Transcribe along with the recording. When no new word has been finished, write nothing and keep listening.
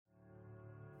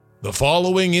The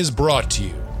following is brought to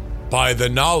you by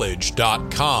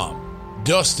TheKnowledge.com,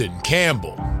 Dustin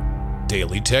Campbell,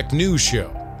 Daily Tech News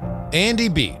Show, Andy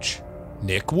Beach,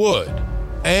 Nick Wood,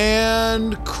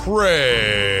 and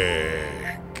Craig.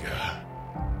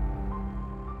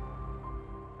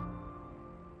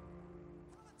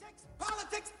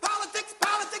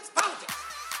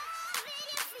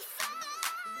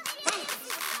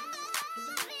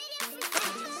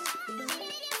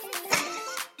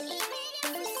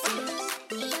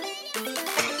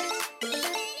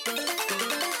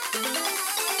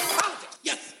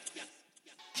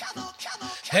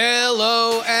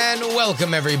 Hello and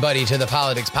welcome everybody to the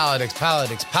Politics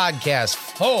podcast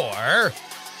for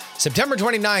September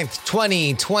 29th,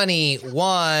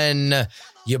 2021.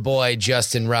 Your boy,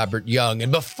 Justin Robert Young.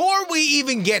 And before we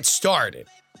even get started,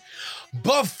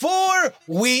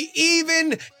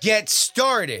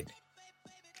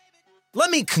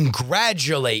 let me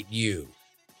congratulate you.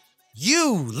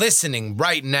 You listening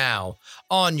right now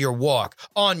on your walk,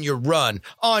 on your run,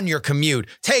 on your commute,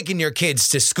 taking your kids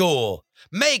to school,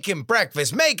 making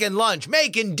breakfast, making lunch,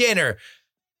 making dinner.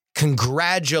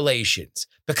 Congratulations,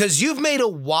 because you've made a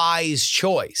wise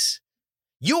choice.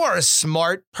 You are a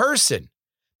smart person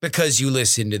because you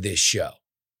listen to this show.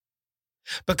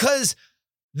 Because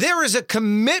there is a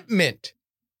commitment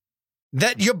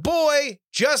that your boy,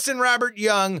 Justin Robert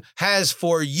Young, has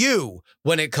for you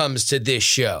when it comes to this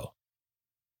show.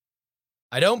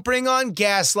 I don't bring on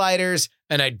gaslighters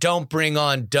and I don't bring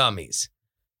on dummies.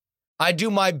 I do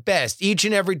my best each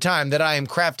and every time that I am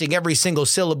crafting every single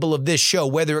syllable of this show,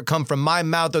 whether it come from my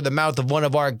mouth or the mouth of one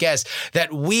of our guests,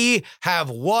 that we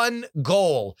have one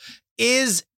goal.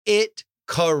 Is it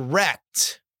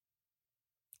correct?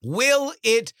 Will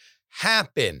it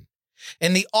happen?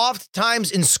 In the oft-times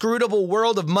inscrutable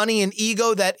world of money and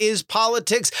ego that is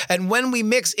politics, and when we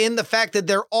mix in the fact that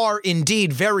there are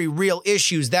indeed very real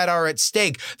issues that are at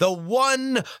stake, the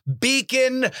one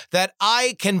beacon that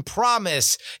I can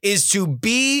promise is to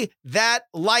be that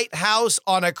lighthouse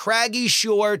on a craggy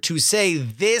shore to say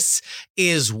this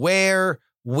is where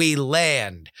we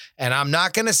land. And I'm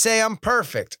not going to say I'm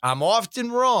perfect. I'm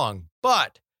often wrong,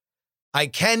 but I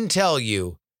can tell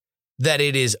you that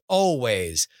it is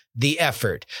always the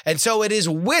effort. And so it is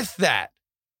with that,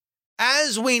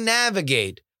 as we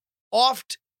navigate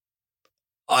oft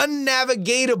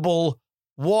unnavigatable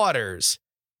waters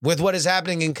with what is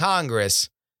happening in Congress,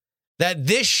 that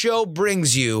this show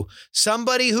brings you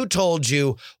somebody who told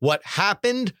you what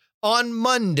happened on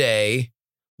Monday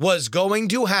was going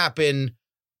to happen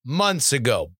months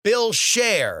ago. Bill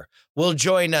Scher will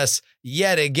join us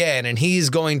yet again, and he's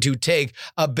going to take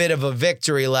a bit of a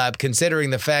victory lap,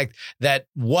 considering the fact that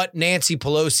what Nancy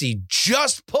Pelosi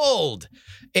just pulled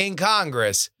in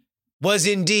Congress was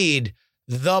indeed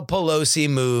the Pelosi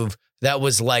move that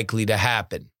was likely to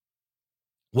happen.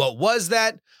 What was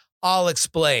that? I'll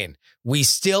explain. We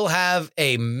still have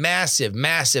a massive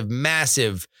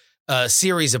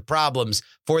series of problems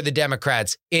for the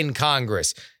Democrats in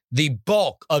Congress. The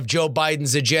bulk of Joe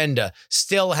Biden's agenda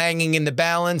still hanging in the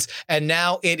balance, and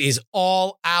now it is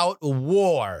all-out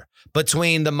war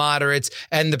between the moderates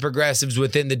and the progressives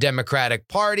within the Democratic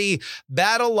Party.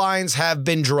 Battle lines have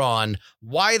been drawn.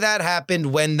 Why that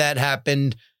happened, when that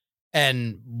happened,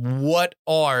 and what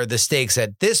are the stakes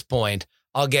at this point,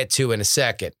 I'll get to in a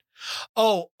second.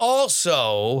 Oh,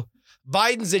 also,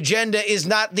 Biden's agenda is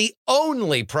not the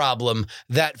only problem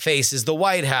that faces the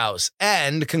White House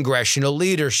and congressional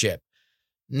leadership.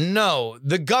 No,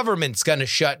 the government's going to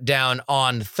shut down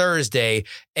on Thursday,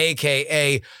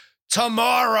 aka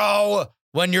tomorrow,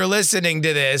 when you're listening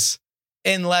to this,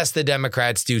 unless the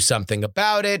Democrats do something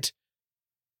about it.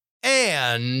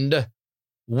 And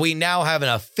we now have an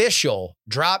official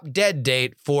drop-dead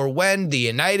date for when the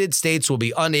United States will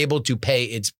be unable to pay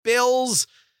its bills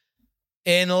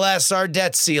unless our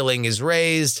debt ceiling is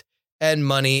raised and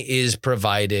money is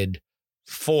provided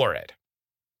for it.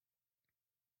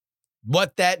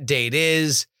 What that date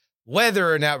is,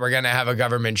 whether or not we're going to have a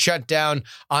government shutdown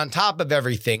on top of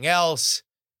everything else,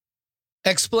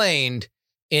 explained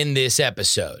in this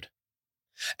episode.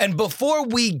 And before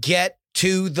we get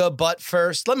to the but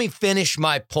first, let me finish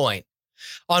my point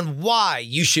on why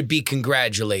you should be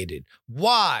congratulated,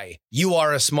 why you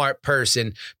are a smart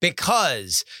person,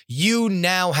 because you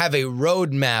now have a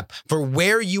roadmap for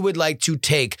where you would like to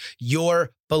take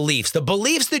your beliefs, the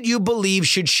beliefs that you believe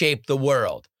should shape the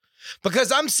world.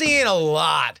 Because I'm seeing a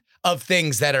lot of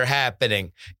things that are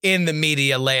happening in the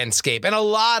media landscape and a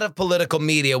lot of political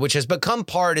media, which has become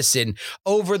partisan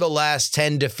over the last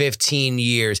 10 to 15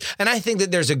 years. And I think that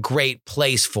there's a great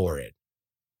place for it.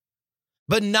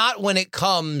 but not when it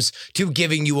comes to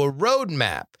giving you a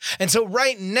roadmap. And so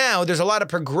right now, there's a lot of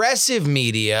progressive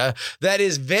media that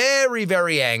is very,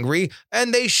 very angry,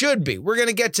 and they should be. We're going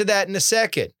to get to that in a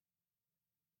second.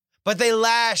 But they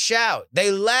lash out.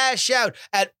 They lash out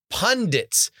at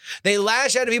pundits. They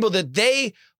lash out at people that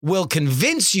they will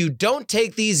convince you don't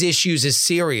take these issues as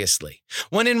seriously.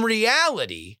 When in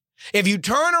reality, if you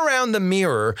turn around the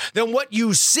mirror, then what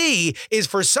you see is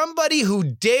for somebody who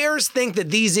dares think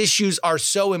that these issues are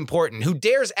so important, who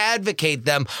dares advocate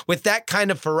them with that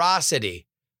kind of ferocity,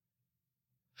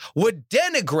 would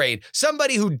denigrate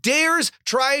somebody who dares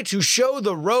try to show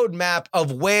the roadmap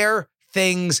of where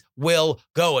things will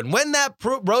go. And when that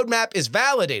roadmap is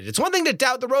validated, it's one thing to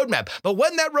doubt the roadmap, but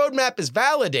when that roadmap is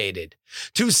validated,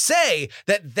 to say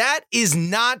that that is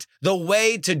not the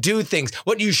way to do things,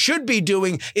 what you should be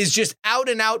doing is just out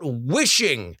and out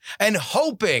wishing and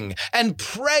hoping and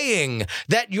praying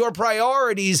that your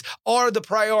priorities are the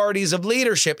priorities of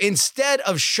leadership, instead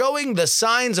of showing the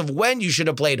signs of when you should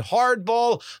have played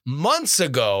hardball months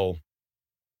ago.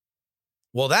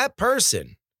 Well, that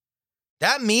person,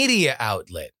 that media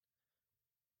outlet,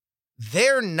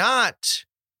 they're not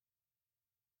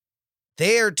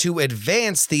there to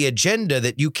advance the agenda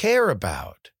that you care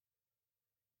about.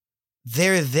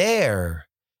 They're there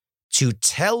to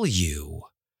tell you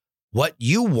what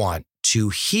you want to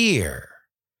hear.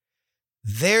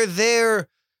 They're there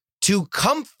to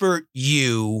comfort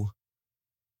you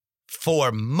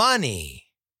for money.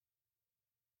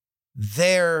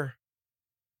 They're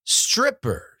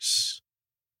strippers.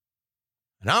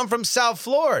 And I'm from South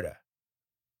Florida,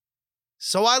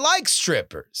 so I like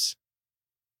strippers.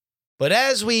 But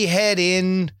as we head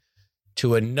in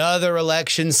to another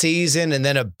election season and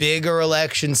then a bigger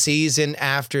election season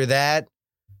after that,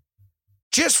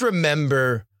 just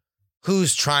remember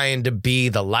who's trying to be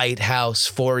the lighthouse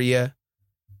for you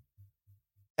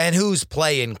and who's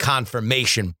playing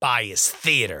confirmation bias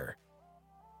theater.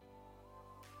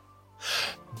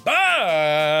 But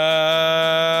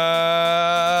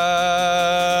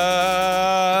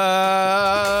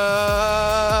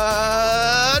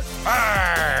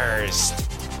first,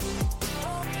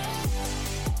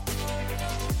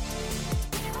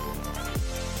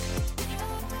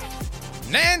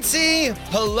 Nancy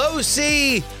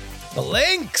Pelosi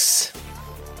blinks.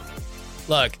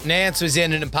 Look, Nance was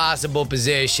in an impossible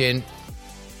position.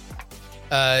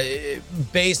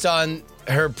 Based on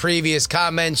her previous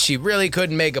comments, she really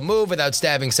couldn't make a move without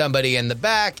stabbing somebody in the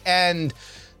back, and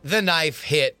the knife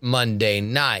hit Monday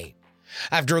night.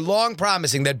 After long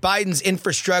promising that Biden's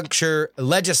infrastructure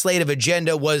legislative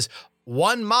agenda was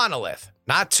one monolith,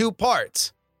 not two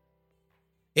parts,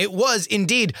 it was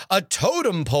indeed a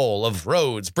totem pole of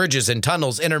roads, bridges, and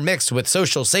tunnels intermixed with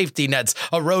social safety nets,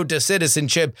 a road to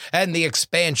citizenship, and the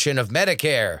expansion of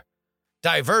Medicare.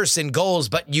 Diverse in goals,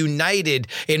 but united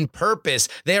in purpose.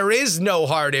 There is no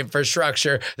hard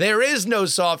infrastructure. There is no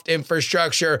soft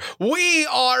infrastructure. We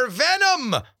are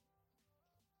Venom.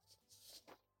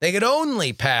 They could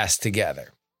only pass together.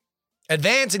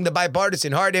 Advancing the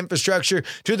bipartisan hard infrastructure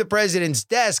to the president's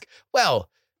desk, well,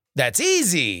 that's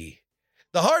easy.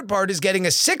 The hard part is getting a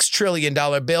 $6 trillion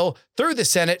bill through the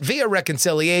Senate via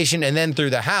reconciliation and then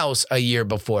through the House a year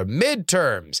before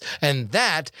midterms. And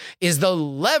that is the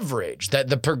leverage that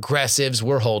the progressives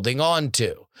were holding on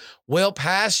to. We'll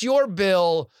pass your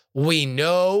bill. We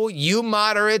know you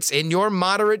moderates in your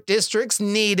moderate districts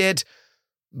need it,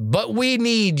 but we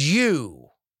need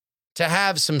you to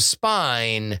have some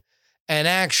spine and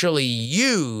actually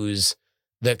use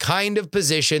the kind of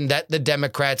position that the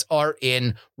Democrats are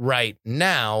in right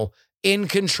now, in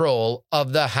control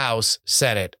of the House,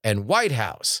 Senate, and White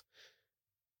House.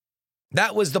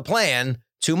 That was the plan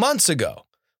 2 months ago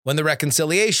when the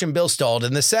reconciliation bill stalled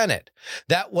in the Senate.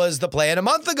 That was the plan a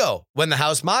month ago when the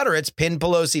House moderates pinned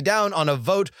Pelosi down on a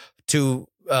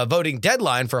voting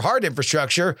deadline for hard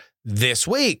infrastructure this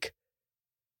week.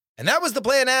 And that was the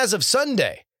plan as of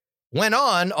Sunday. When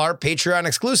on our Patreon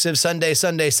exclusive Sunday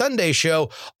show,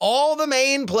 all the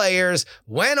main players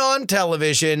went on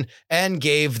television and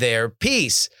gave their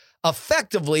piece,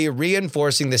 effectively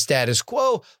reinforcing the status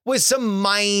quo with some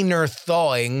minor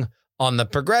thawing on the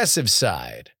progressive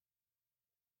side.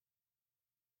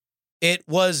 It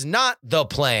was not the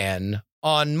plan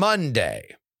on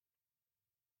Monday.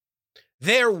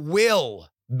 There will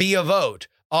be a vote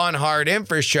on hard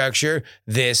infrastructure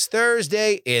this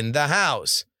Thursday in the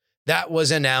House. That was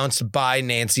announced by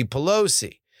Nancy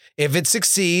Pelosi. If it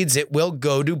succeeds, it will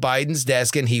go to Biden's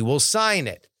desk and he will sign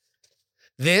it.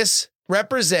 This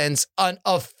represents an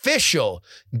official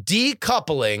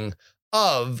decoupling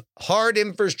of hard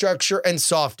infrastructure and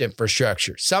soft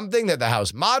infrastructure, something that the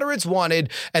House moderates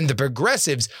wanted and the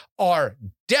progressives are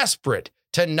desperate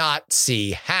to not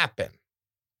see happen.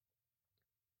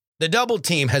 The double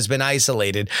team has been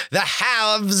isolated. The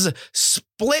haves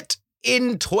split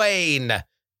in twain.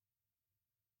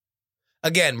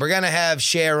 Again, we're going to have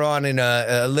Cher on in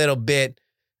a little bit,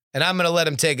 and I'm going to let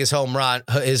him take his home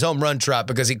run trot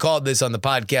because he called this on the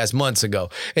podcast months ago.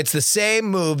 It's the same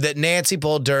move that Nancy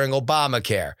pulled during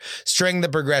Obamacare. String the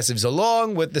progressives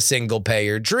along with the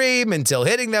single-payer dream until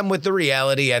hitting them with the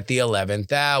reality at the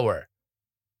 11th hour.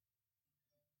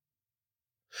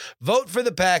 Vote for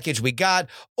the package we got,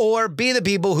 or be the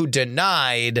people who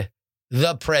denied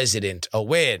the president a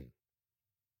win.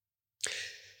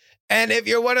 And if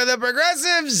you're one of the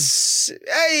progressives,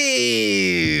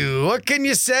 hey, what can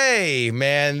you say,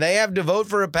 man? They have to vote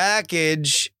for a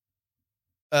package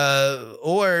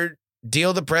or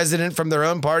deal the president from their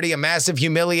own party a massive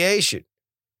humiliation.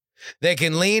 They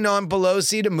can lean on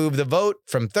Pelosi to move the vote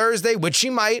from Thursday, which she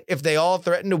might if they all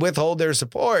threaten to withhold their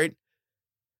support.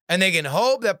 And they can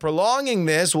hope that prolonging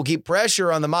this will keep pressure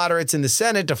on the moderates in the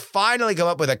Senate to finally come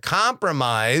up with a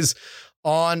compromise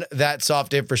on that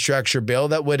soft infrastructure bill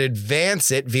that would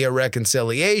advance it via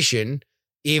reconciliation,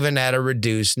 even at a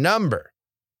reduced number.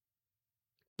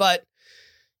 But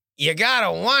you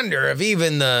gotta wonder if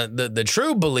even the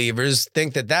true believers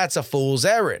think that that's a fool's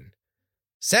errand.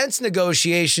 Since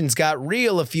negotiations got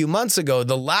real a few months ago,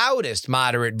 the loudest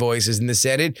moderate voices in the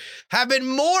Senate have been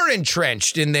more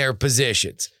entrenched in their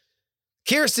positions.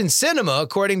 Kyrsten Sinema,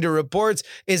 according to reports,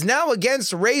 is now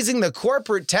against raising the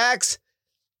corporate tax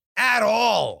at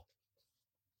all.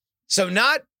 So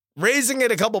not raising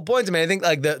it a couple points. I mean, I think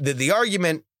like the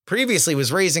argument previously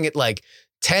was raising it like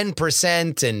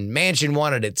 10% and Manchin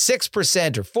wanted it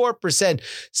 6% or 4%.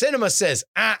 Sinema says,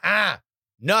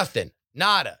 nothing,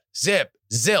 nada, zip,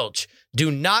 zilch. Do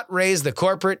not raise the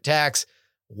corporate tax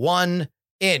 1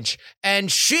 inch.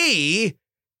 And she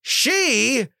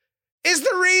is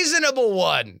the reasonable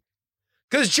one.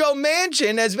 Because Joe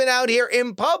Manchin has been out here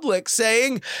in public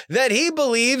saying that he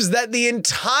believes that the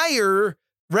entire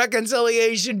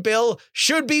reconciliation bill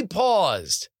should be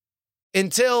paused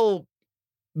until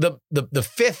the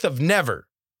 5th of never.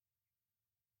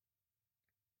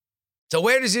 So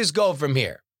where does this go from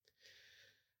here?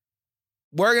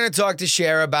 We're going to talk to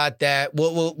Cher about that.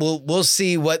 We'll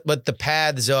see what the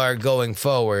paths are going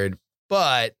forward.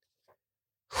 But,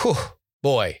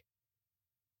 boy.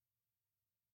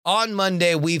 On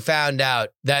Monday, we found out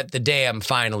that the dam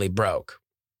finally broke.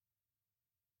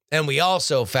 And we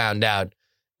also found out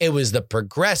it was the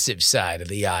progressive side of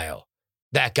the aisle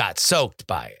that got soaked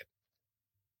by it.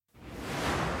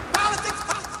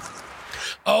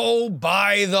 Oh,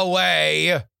 by the way,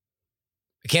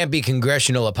 it can't be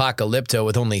congressional apocalypto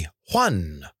with only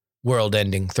one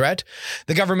world-ending threat.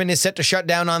 The government is set to shut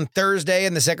down on Thursday,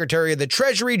 and the Secretary of the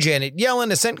Treasury, Janet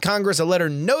Yellen, has sent Congress a letter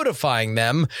notifying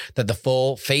them that the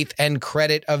full faith and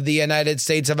credit of the United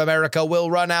States of America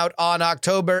will run out on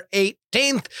October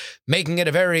 18th, making it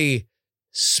a very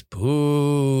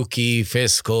spooky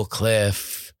fiscal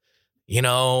cliff. You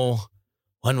know,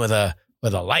 one with a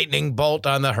lightning bolt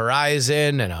on the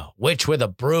horizon and a witch with a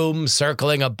broom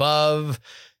circling above,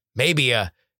 maybe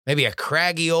a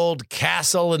craggy old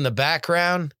castle in the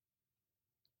background.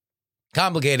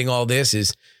 Complicating all this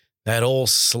is that old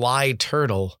sly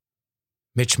turtle,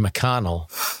 Mitch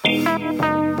McConnell,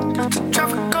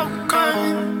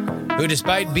 who,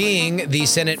 despite being the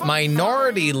Senate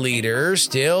minority leader,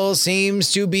 still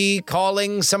seems to be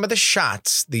calling some of the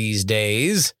shots these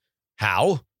days.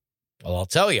 How? Well, I'll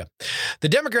tell you. The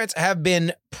Democrats have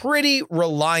been pretty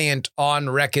reliant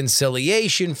on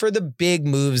reconciliation for the big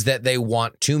moves that they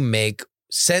want to make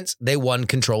since they won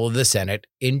control of the Senate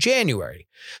in January.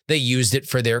 They used it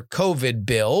for their COVID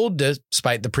bill,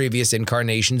 despite the previous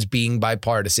incarnations being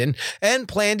bipartisan, and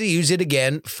plan to use it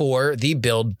again for the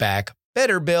Build Back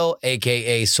Better bill,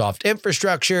 aka soft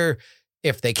infrastructure,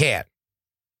 if they can.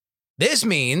 This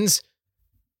means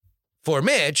for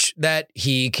Mitch that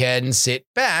he can sit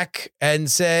back and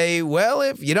say, well,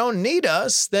 if you don't need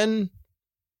us, then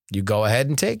you go ahead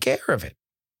and take care of it.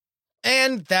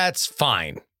 And that's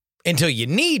fine until you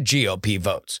need GOP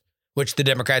votes, which the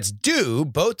Democrats do,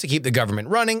 both to keep the government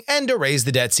running and to raise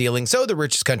the debt ceiling so the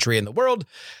richest country in the world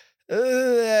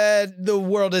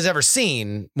has ever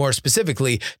seen, more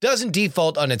specifically, doesn't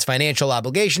default on its financial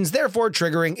obligations, therefore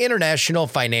triggering international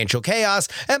financial chaos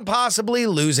and possibly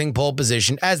losing pole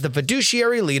position as the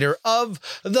fiduciary leader of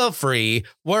the free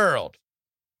world.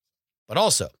 But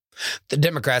also, The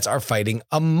Democrats are fighting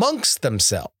amongst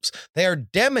themselves. They are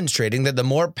demonstrating that the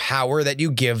more power that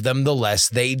you give them, the less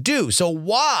they do. So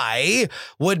why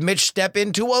would Mitch step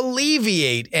in to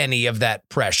alleviate any of that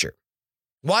pressure?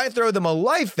 Why throw them a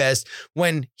life vest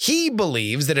when he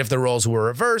believes that if the roles were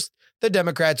reversed, the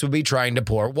Democrats would be trying to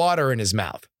pour water in his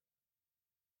mouth?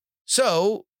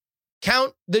 So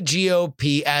count the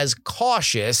GOP as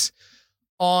cautious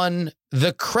on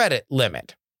the credit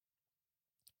limit.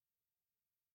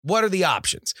 What are the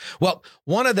options? Well,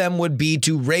 one of them would be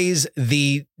to raise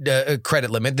the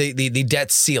credit limit, the debt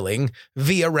ceiling,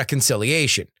 via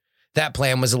reconciliation. That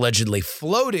plan was allegedly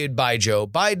floated by Joe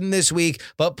Biden this week,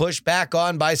 but pushed back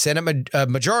on by Senate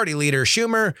Majority Leader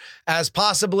Schumer as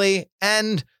possibly,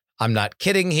 and I'm not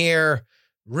kidding here,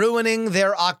 ruining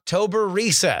their October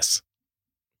recess.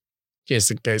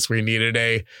 Just in case we needed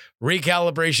a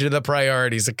recalibration of the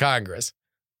priorities of Congress.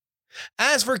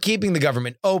 As for keeping the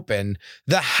government open,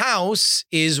 the House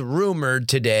is rumored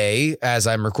today, as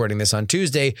I'm recording this on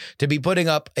Tuesday, to be putting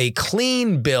up a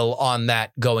clean bill on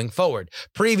that going forward.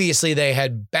 Previously, they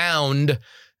had bound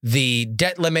the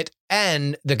debt limit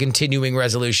and the continuing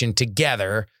resolution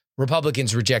together.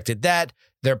 Republicans rejected that.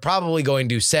 They're probably going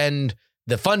to send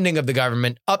the funding of the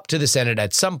government up to the Senate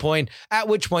at some point, at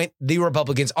which point the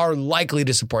Republicans are likely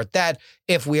to support that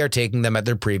if we are taking them at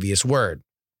their previous word.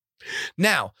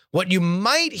 Now, what you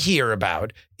might hear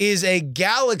about is a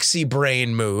galaxy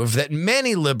brain move that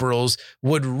many liberals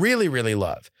would really, really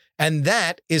love. And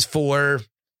that is for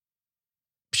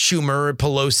Schumer,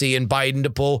 Pelosi, and Biden to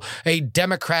pull a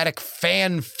Democratic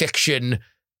fan fiction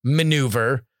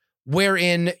maneuver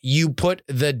wherein you put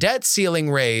the debt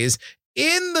ceiling raise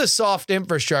in the soft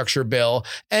infrastructure bill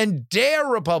and dare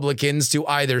Republicans to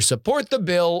either support the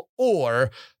bill or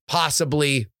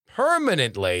possibly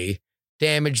permanently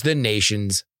damage the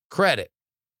nation's credit.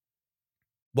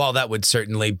 While that would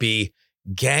certainly be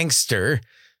gangster,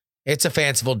 it's a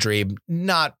fanciful dream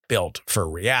not built for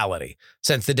reality,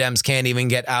 since the Dems can't even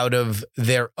get out of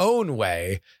their own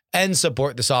way and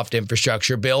support the soft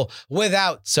infrastructure bill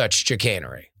without such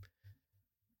chicanery.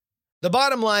 The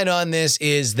bottom line on this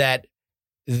is that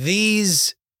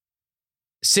these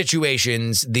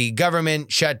situations, the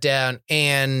government shutdown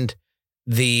and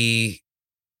the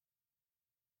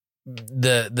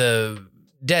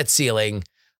debt ceiling,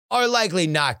 are likely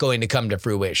not going to come to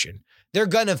fruition. They're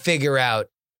going to figure out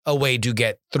a way to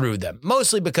get through them,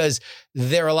 mostly because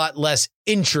they're a lot less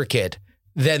intricate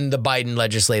than the Biden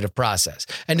legislative process.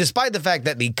 And despite the fact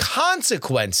that the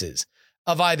consequences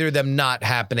of either of them not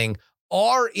happening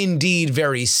are indeed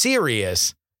very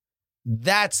serious,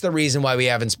 that's the reason why we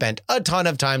haven't spent a ton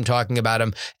of time talking about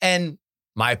them. And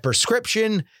my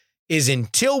prescription is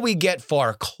until we get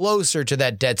far closer to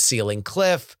that debt ceiling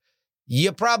cliff,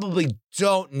 you probably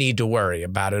don't need to worry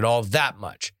about it all that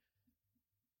much.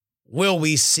 Will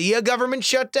we see a government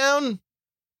shutdown?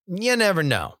 You never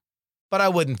know, but I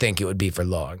wouldn't think it would be for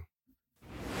long.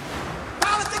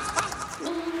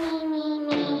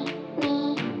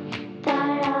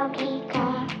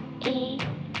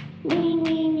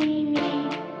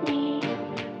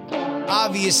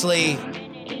 Obviously,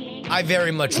 I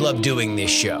very much love doing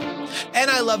this show. And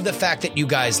I love the fact that you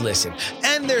guys listen.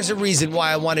 And there's a reason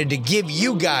why I wanted to give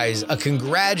you guys a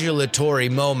congratulatory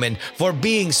moment for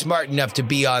being smart enough to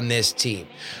be on this team.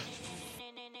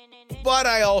 But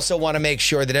I also want to make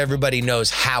sure that everybody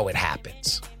knows how it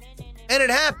happens. And it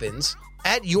happens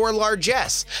at your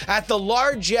largesse, at the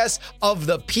largesse of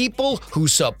the people who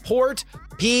support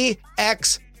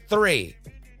PX3.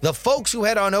 The folks who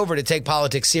head on over to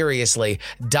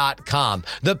TakePoliticsSeriously.com.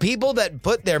 The people that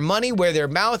put their money where their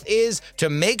mouth is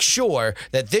to make sure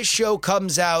that this show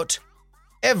comes out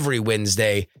every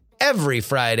Wednesday, every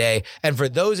Friday. And for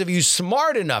those of you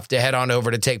smart enough to head on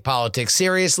over to Take Politics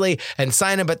Seriously and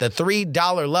sign up at the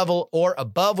 $3 level or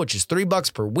above, which is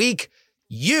 $3 per week,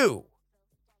 you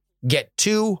get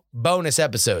 2 bonus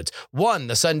episodes. One,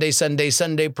 the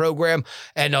Sunday program.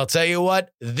 And I'll tell you what,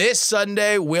 this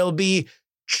Sunday will be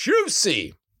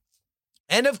juicy.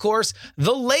 And of course,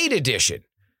 the late edition.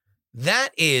 That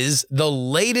is the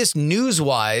latest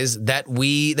news-wise that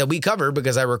we cover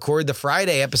because I record the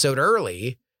Friday episode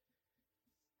early.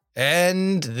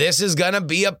 And this is going to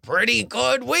be a pretty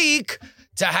good week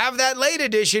to have that late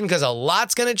edition because a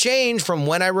lot's going to change from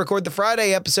when I record the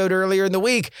Friday episode earlier in the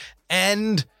week.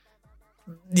 And,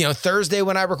 Thursday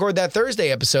when I record that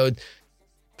Thursday episode,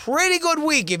 pretty good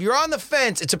week. If you're on the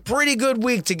fence, it's a pretty good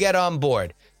week to get on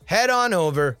board. Head on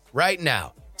over right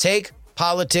now.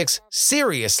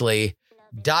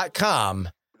 TakePoliticsSeriously.com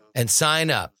and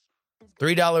sign up.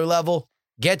 $3 level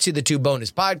gets you the 2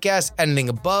 bonus podcasts. Anything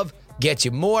above gets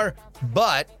you more.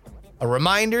 But A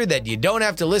reminder that you don't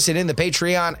have to listen in the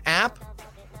Patreon app.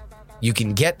 You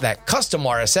can get that custom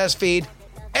RSS feed,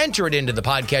 enter it into the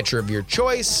podcatcher of your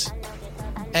choice,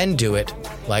 and do it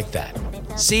like that.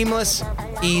 Seamless,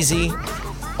 easy,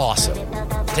 awesome.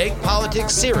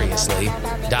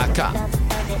 TakePoliticsSeriously.com.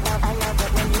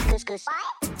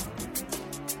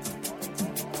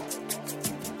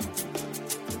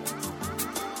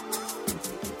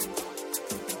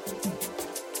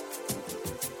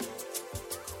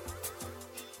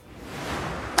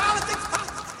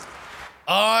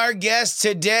 Our guest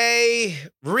today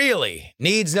really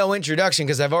needs no introduction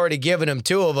because I've already given him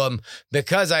two of them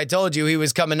because I told you he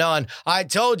was coming on. I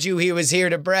told you he was here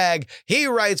to brag. He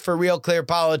writes for Real Clear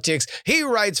Politics. He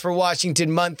writes for Washington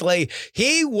Monthly.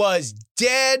 He was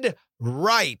dead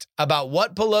right about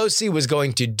what Pelosi was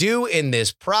going to do in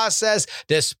this process,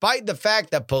 despite the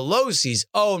fact that Pelosi's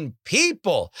own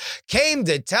people came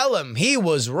to tell him he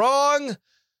was wrong.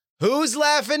 Who's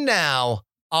laughing now?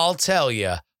 I'll tell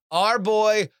you. Our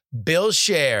boy, Bill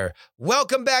Scher.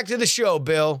 Welcome back to the show,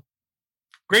 Bill.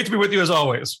 Great to be with you as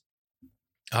always.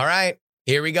 All right,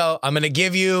 here we go. I'm going to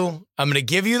give you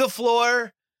the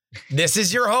floor. This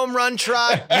is your home run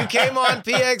trot. You came on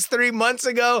PX 3 months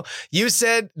ago. You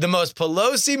said the most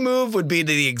Pelosi move would be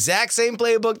the exact same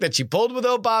playbook that she pulled with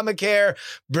Obamacare.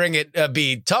 Bring it,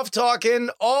 be tough talking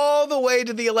all the way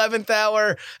to the 11th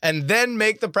hour and then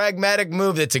make the pragmatic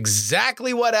move. That's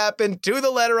exactly what happened to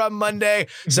the letter on Monday.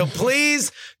 So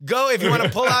please go. If you want to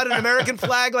pull out an American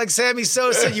flag like Sammy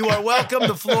Sosa, you are welcome.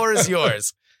 The floor is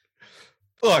yours.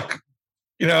 Look,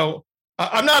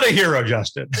 I'm not a hero,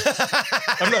 Justin.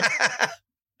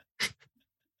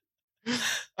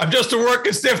 I'm just a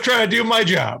working stiff trying to do my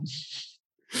job.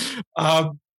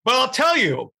 But I'll tell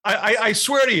you, I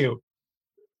swear to you,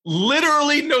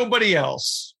 literally nobody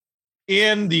else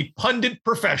in the pundit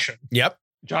profession, Yep.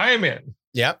 which I am in,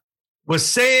 Yep. was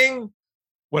saying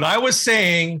what I was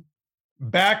saying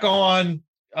back on,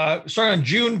 starting on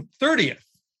June 30th.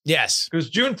 Yes. Because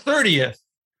June 30th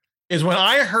is when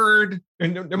I heard,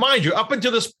 and mind you, up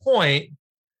until this point,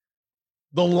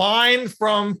 the line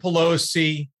from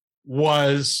Pelosi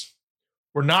was,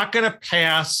 we're not going to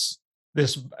pass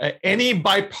this any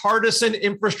bipartisan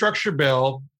infrastructure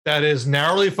bill that is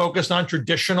narrowly focused on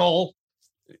traditional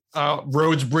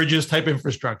roads, bridges type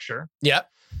infrastructure. Yep.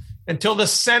 Until the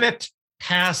Senate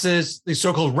passes the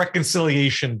so-called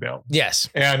reconciliation bill. Yes.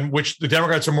 And which the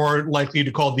Democrats are more likely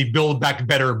to call the Build Back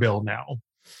Better bill now.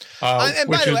 And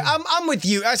by the way, I'm with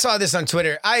you. I saw this on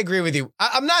Twitter. I agree with you.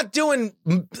 I'm not doing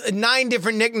 9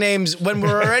 different nicknames when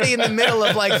we're already in the middle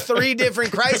of like 3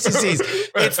 different crises.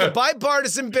 It's the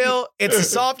bipartisan bill. It's the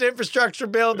soft infrastructure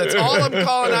bill. That's all I'm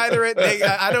calling either.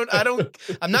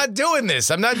 I'm not doing this.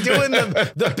 I'm not doing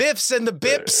the biffs and the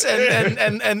bips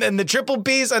and the triple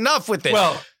Bs. Enough with it.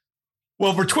 Well,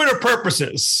 for Twitter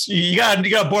purposes, you got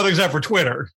to boil things out for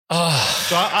Twitter.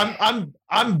 So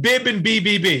I'm Bib and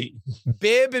BBB.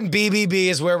 Bib and BBB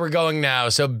is where we're going now.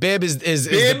 So Bib is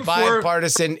the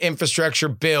bipartisan infrastructure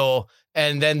bill,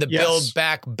 and then the Build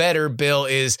Back Better bill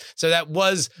is, so that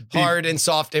was hard and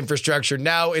soft infrastructure.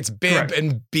 Now it's Bib Correct.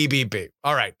 and BBB.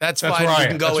 All right, that's fine. Right. You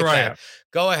can go with that.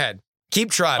 Go ahead.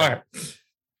 Keep trying. All right.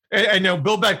 I know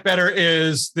Build Back Better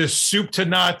is this soup to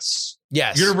nuts.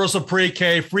 Yes. Universal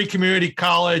pre-K, free community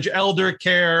college, elder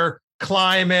care,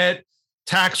 climate,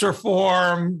 tax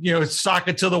reform, sock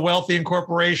it to the wealthy and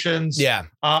corporations. Yeah.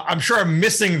 I'm sure I'm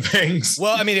missing things.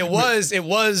 Well, I mean, it was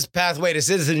pathway to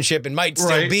citizenship and might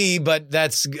still be, but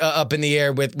that's up in the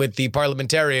air with the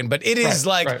parliamentarian. But it is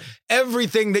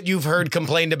everything that you've heard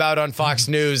complained about on Fox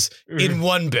News in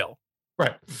one bill.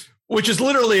 Right. Which is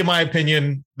literally, in my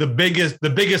opinion, the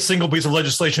biggest single piece of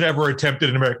legislation ever attempted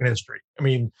in American history. I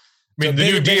mean, the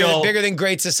New Deal, bigger than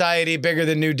Great Society, bigger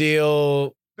than New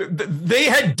Deal. They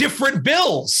had different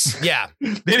bills. Yeah,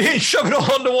 they didn't shove it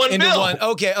all into one bill.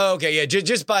 Okay, yeah.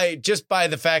 Just by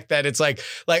the fact that it's like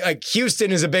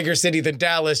Houston is a bigger city than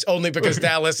Dallas, only because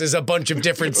Dallas is a bunch of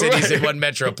different cities in one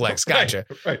metroplex. Gotcha.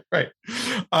 Right.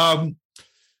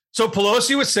 So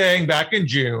Pelosi was saying back in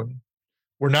June,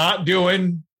 we're not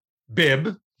doing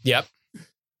Bib. Yep.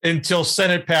 Until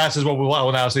Senate passes what we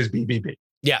will now say is BBB.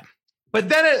 Yeah. But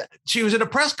then she was at a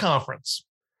press conference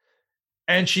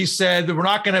and she said that we're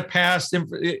not going to pass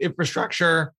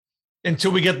infrastructure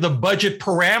until we get the budget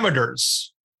parameters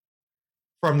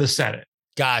from the Senate.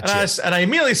 Gotcha. And I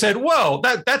immediately said, whoa,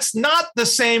 that's not the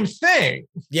same thing.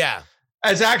 Yeah.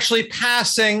 As actually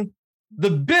passing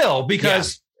the bill,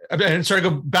 because, and sorry to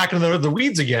go back into the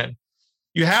weeds again,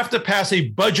 you have to pass a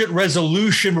budget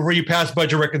resolution before you pass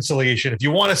budget reconciliation. If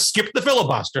you want to skip the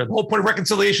filibuster, the whole point of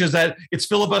reconciliation is that it's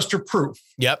filibuster proof.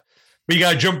 Yep. but you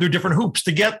got to jump through different hoops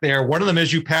to get there. One of them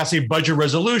is you pass a budget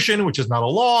resolution, which is not a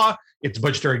law. It's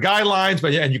budgetary guidelines,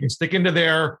 and you can stick into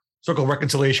their so-called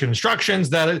reconciliation instructions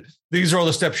that these are all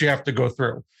the steps you have to go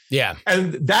through. Yeah.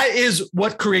 And that is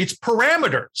what creates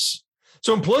parameters.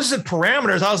 So when Pelosi said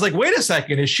parameters, I was like, wait a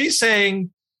second, is she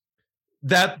saying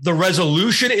that the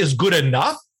resolution is good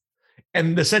enough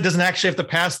and the Senate doesn't actually have to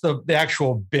pass the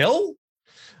actual bill?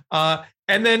 And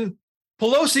then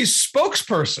Pelosi's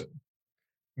spokesperson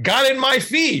got in my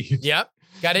feed. Yep.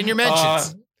 Got in your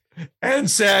mentions. And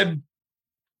said,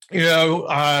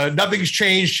 nothing's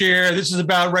changed here. This is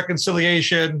about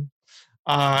reconciliation.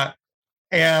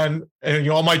 And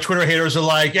all my Twitter haters are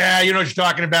like, yeah, you know what you're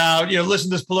talking about.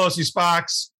 Listen to this Pelosi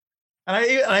Spox.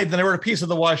 And then I wrote a piece of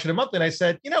the Washington Monthly, and I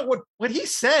said, what he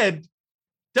said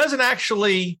doesn't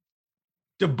actually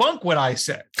debunk what I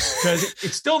said, because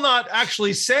it's still not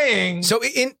actually saying. So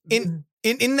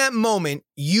in that moment,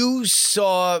 you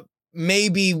saw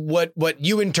maybe what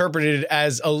you interpreted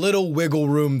as a little wiggle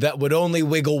room that would only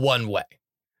wiggle one way.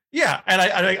 Yeah, and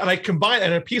I combined,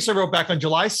 and a piece I wrote back on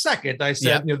July 2nd, I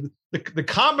said, the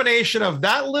combination of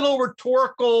that little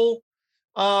rhetorical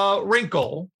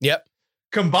wrinkle,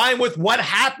 combined with what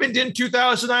happened in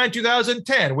 2009,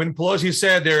 2010, when Pelosi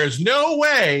said there is no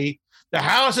way the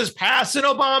House is passing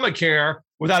Obamacare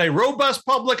without a robust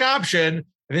public option.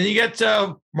 And then you get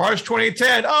to March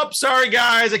 2010. Oh, sorry,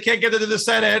 guys, I can't get into the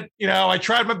Senate. I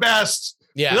tried my best.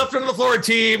 Yeah. We left it on the floor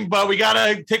team, but we got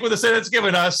to take what the Senate's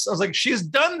given us. I was like, she's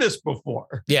done this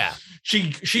before. Yeah.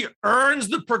 She earns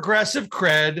the progressive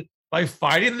cred by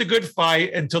fighting the good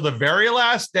fight until the very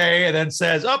last day, and then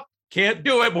says, oh, can't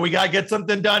do it, but we got to get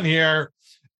something done here,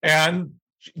 and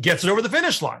gets it over the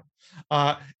finish line.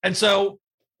 And so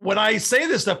when I say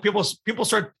this stuff, people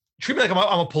start treating me like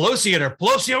I'm a Pelosianer.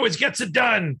 Pelosi always gets it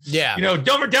done. Yeah.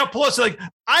 Don't doubt Pelosi. Like,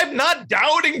 I'm not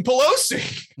doubting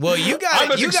Pelosi. Well, you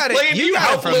got it. You got it. You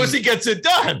how Pelosi gets it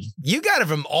done. You got it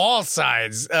from all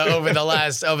sides over the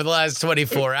last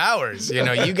 24 hours.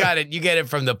 You got it. You get it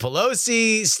from the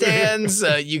Pelosi stands.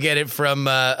 You get it from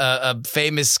a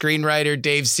famous screenwriter,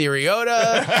 Dave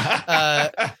Siriota.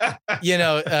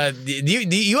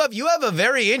 You have a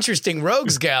very interesting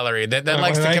rogues gallery that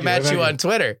likes to come at you on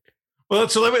Twitter. Well,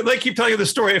 so let me keep telling you the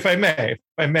story, if I may.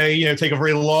 Take a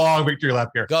very long victory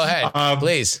lap here. Go ahead,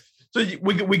 please. So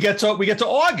we get to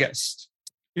August.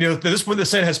 This when the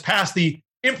Senate has passed the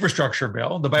infrastructure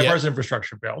bill, the bipartisan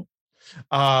infrastructure bill.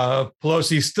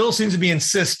 Pelosi still seems to be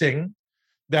insisting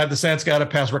that the Senate's got to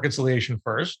pass reconciliation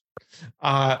first.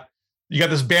 You got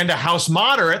this band of House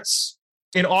moderates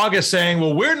in August saying,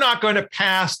 well, we're not going to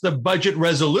pass the budget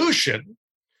resolution,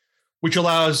 which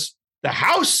allows the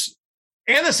House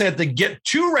and the Senate to get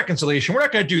to reconciliation. We're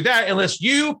not going to do that unless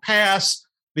you pass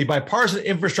the bipartisan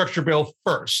infrastructure bill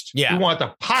first. Yeah. We want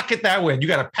to pocket that win. You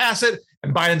got to pass it,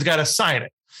 and Biden's got to sign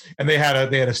it. And they had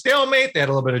a stalemate. They had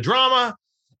a little bit of drama,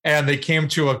 and they came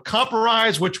to a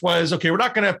compromise, which was, okay, we're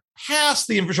not going to pass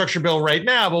the infrastructure bill right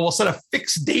now, but we'll set a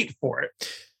fixed date for it.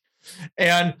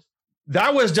 And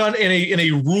that was done in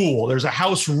a rule. There's a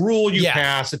House rule you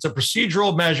pass. It's a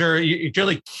procedural measure. It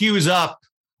generally queues up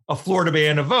a floor debate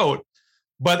and a vote.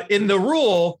 But in the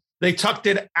rule, they tucked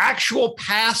in actual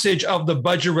passage of the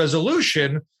budget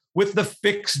resolution with the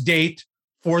fixed date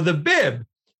for the BIB.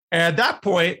 And at that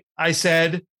point, I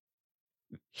said,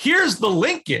 here's the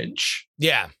linkage.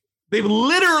 Yeah. They've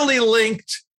literally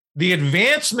linked the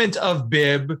advancement of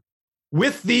BIB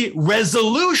with the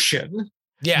resolution,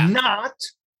 not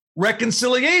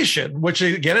reconciliation, which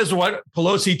again is what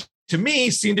Pelosi, to me,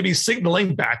 seemed to be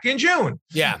signaling back in June.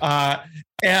 Yeah.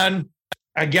 And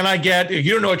again, I get,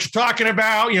 you don't know what you're talking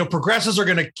about. Progressives are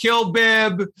going to kill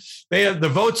BIB. The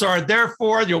votes aren't there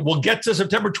for it. We'll get to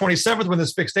September 27th when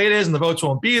this fixed date is, and the votes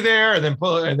won't be there. And then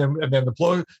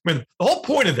the whole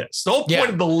point of this, the whole point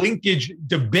of the linkage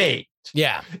debate,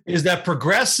 is that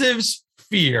progressives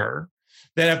fear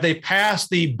that if they pass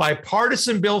the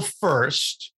bipartisan bill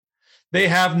first, they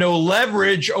have no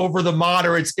leverage over the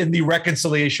moderates in the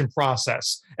reconciliation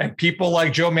process, and people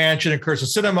like Joe Manchin and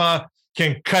Kyrsten Sinema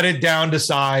can cut it down to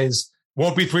size.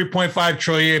 Won't be 3.5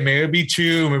 trillion, maybe be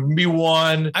 2, maybe be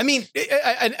 1. I mean,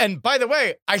 and by the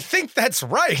way, I think that's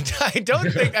right. I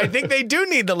think they do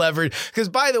need the leverage, because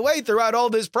by the way, throughout all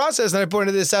this process, and I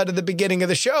pointed this out at the beginning of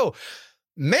the show,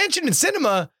 Manchin and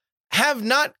Sinema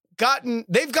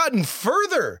they've gotten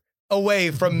further away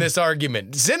from this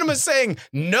argument. Sinema's saying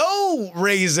no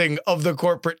raising of the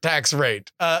corporate tax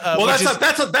rate. Well,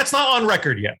 that's not on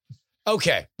record yet.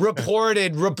 Okay.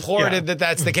 Reported that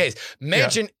that's the case.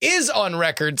 Manchin is on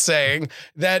record saying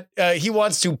that he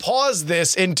wants to pause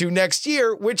this into next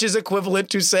year, which is equivalent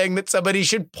to saying that somebody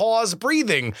should pause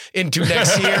breathing into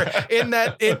next year, in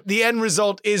that the end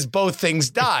result is both things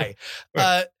die.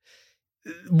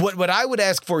 What I would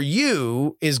ask for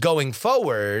you is, going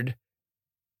forward,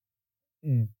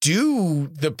 do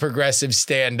the progressives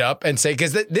stand up and say,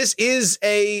 because this is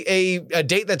a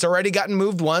date that's already gotten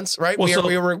moved once, right? Well,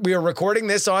 we are recording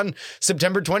this on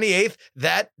September 28th.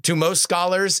 That, to most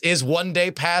scholars, is one day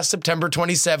past September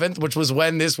 27th, which was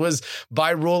when this was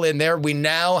by rule in there. We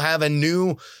now have a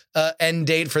new end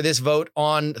date for this vote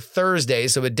on Thursday,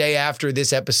 so a day after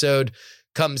this episode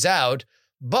comes out.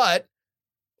 But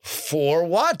for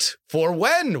what? For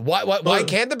when? Why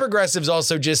can't the progressives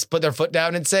also just put their foot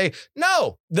down and say,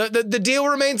 no, the deal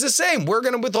remains the same. We're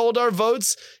going to withhold our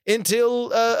votes until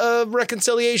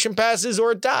reconciliation passes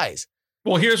or it dies.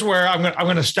 Well, here's where I'm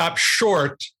going to stop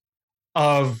short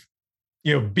of,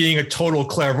 being a total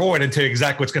clairvoyant and tell you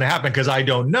exactly what's going to happen, because I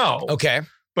don't know. Okay.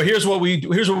 But here's what we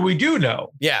do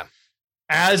know. Yeah.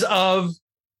 As of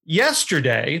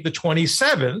yesterday, the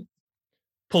 27th,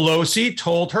 Pelosi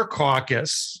told her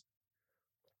caucus,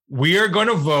 we are going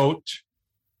to vote.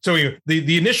 So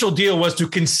the initial deal was to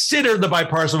consider the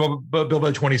bipartisan bill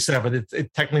by the 27th.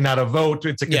 It's technically not a vote.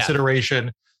 It's a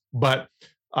consideration. But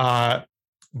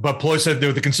Pelosi said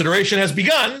the consideration has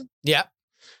begun. Yeah.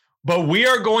 But we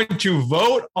are going to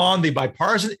vote on the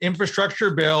bipartisan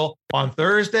infrastructure bill on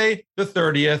Thursday, the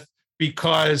 30th,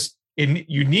 because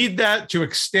you need that to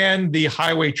extend the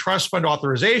highway trust fund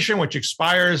authorization, which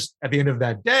expires at the end of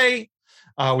that day.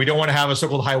 We don't want to have a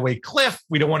so-called highway cliff.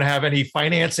 We don't want to have any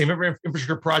financing of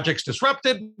infrastructure projects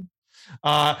disrupted.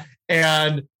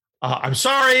 And I'm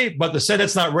sorry, but the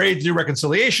Senate's not ready to do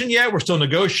reconciliation yet. We're still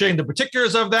negotiating the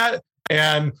particulars of that.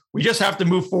 And we just have to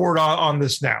move forward on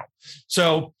this now.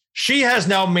 So she has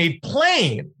now made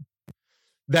plain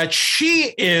that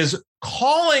she is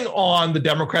calling on the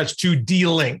Democrats to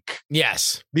delink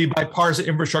the bipartisan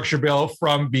infrastructure bill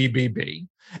from BBB.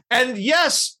 And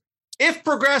yes, if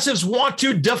progressives want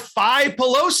to defy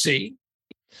Pelosi,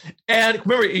 and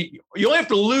remember, you only have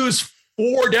to lose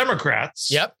 4 Democrats.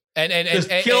 Yep. And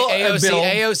kill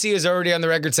AOC is already on the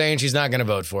record saying she's not going to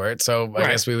vote for it. So I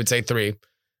guess we would say 3.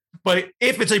 But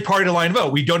if it's a party line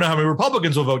vote, we don't know how many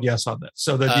Republicans will vote yes on this.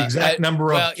 So the exact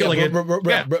number of killing it.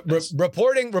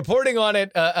 Reporting on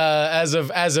it as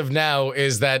of now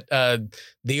is that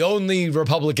the only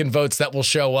Republican votes that will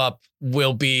show up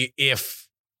will be if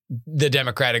the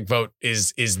Democratic vote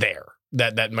is there.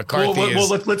 That McCarthy is.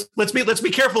 Well, let's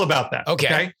be careful about that.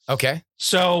 Okay.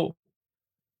 So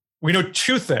we know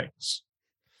 2 things.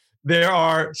 There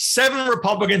are 7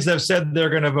 Republicans that have said they're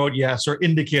going to vote yes or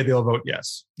indicate they'll vote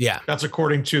yes. Yeah. That's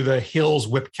according to the Hills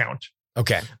whip count.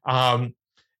 Okay.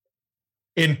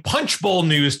 In Punchbowl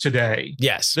news today,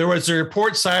 yes, there was a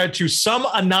report cited to some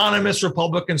anonymous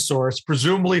Republican source,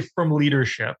 presumably from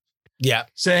leadership,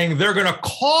 saying they're going to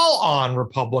call on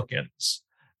Republicans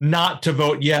not to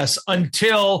vote yes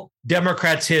until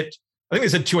Democrats hit, I think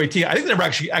they said 218. I think the number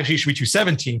actually should be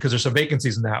 217 because there's some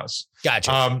vacancies in the House.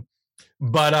 Gotcha.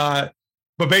 But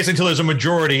basically until there's a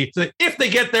majority, so if they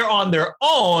get there on their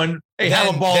own,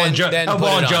 have a ball and jump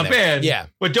in. Yeah.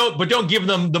 But don't give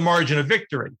them the margin of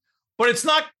victory. But it's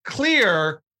not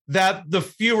clear that the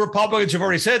few Republicans who've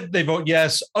already said they vote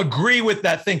yes agree with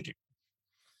that thinking.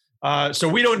 So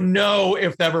we don't know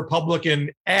if that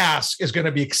Republican ask is going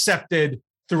to be accepted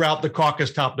throughout the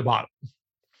caucus, top to bottom.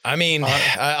 I mean,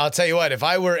 I'll tell you what, if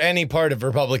I were any part of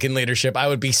Republican leadership, I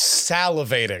would be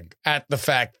salivating at the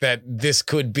fact that this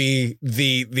could be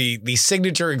the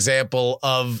signature example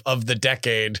of the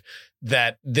decade,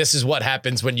 that this is what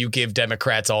happens when you give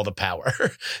Democrats all the power.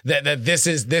 that this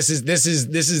is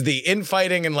the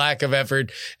infighting and lack of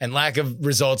effort and lack of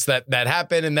results that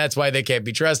happen, and that's why they can't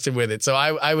be trusted with it. So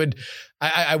I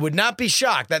would not be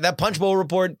shocked that Punchbowl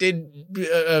report did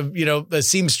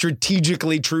seem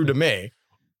strategically true to me.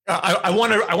 I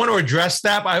want to address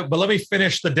that, but let me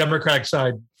finish the Democratic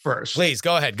side first. Please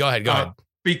go ahead.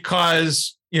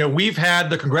 Because we've had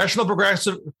the Congressional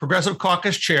Progressive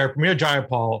Caucus Chair, Pramila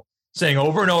Jayapal, saying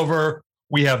over and over,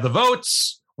 we have the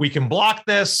votes, we can block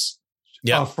this.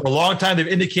 For a long time, they've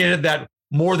indicated that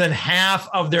more than half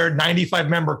of their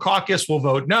 95-member caucus will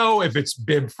vote no if it's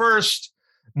Bibb first.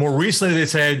 More recently, they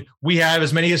said we have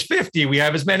as many as 50, we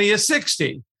have as many as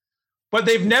 60, but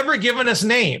they've never given us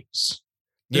names.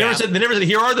 They never said,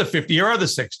 here are the 50, here are the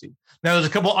 60. Now, there's a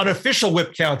couple unofficial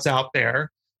whip counts out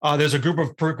there. There's a group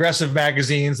of progressive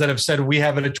magazines that have said we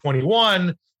have it at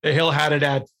 21. The Hill had it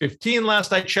at 15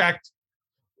 last I checked.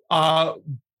 I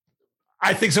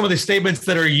I think some of the statements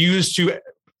that are used to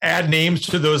add names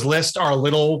to those lists are a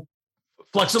little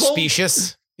flexible.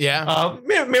 Specious. Yeah.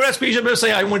 Maybe not specious. I'm going to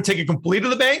say I want to take it completely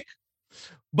to the bank.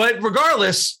 But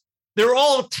regardless, they're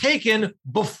all taken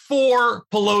before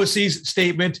Pelosi's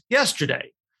statement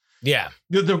yesterday. Yeah.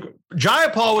 The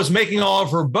Jayapal was making all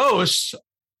of her boasts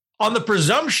on the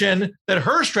presumption that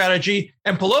her strategy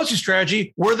and Pelosi's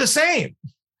strategy were the same.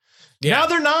 Yeah. Now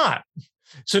they're not.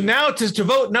 So now to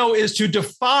vote no is to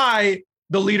defy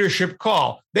the leadership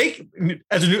call. They,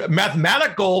 as a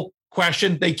mathematical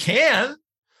question, they can,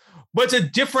 but it's a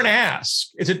different ask.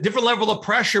 It's a different level of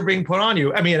pressure being put on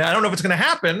you. I mean, I don't know if it's going to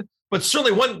happen, but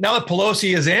certainly now that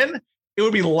Pelosi is in, it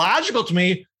would be logical to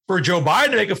me for Joe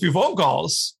Biden to make a few phone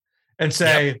calls and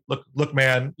say, look,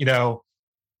 man,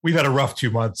 we've had a rough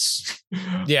 2 months.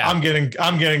 Yeah. I'm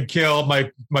getting killed.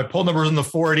 My poll numbers in the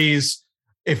 40s.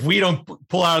 If we don't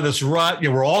pull out of this rut,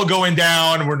 we're all going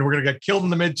down. We're going to get killed in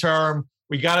the midterm.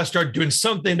 We got to start doing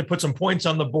something to put some points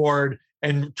on the board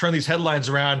and turn these headlines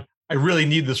around. I really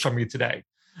need this from you today.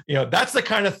 That's the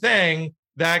kind of thing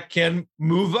that can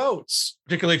move votes,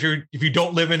 particularly if you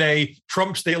don't live in a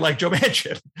Trump state like Joe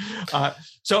Manchin.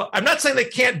 So I'm not saying they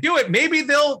can't do it. Maybe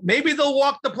they'll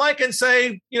walk the plank and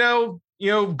say,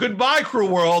 goodbye, cruel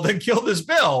world, and kill this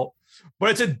bill.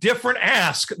 But it's a different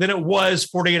ask than it was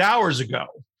 48 hours ago.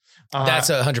 That's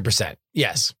 100%.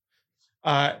 Yes.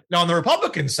 Now on the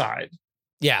Republican side,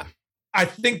 yeah, I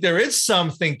think there is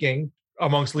some thinking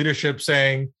amongst leadership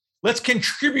saying, let's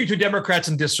contribute to Democrats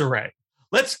in disarray.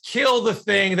 Let's kill the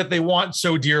thing that they want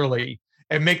so dearly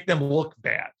and make them look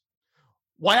bad.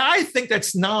 Why I think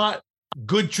that's not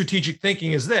good strategic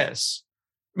thinking is this.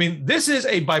 I mean, this is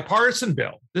a bipartisan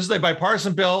bill. This is a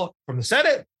bipartisan bill from the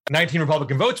Senate, 19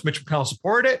 Republican votes. Mitch McConnell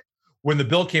supported it. When the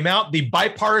bill came out, the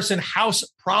bipartisan House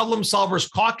Problem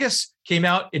Solvers Caucus came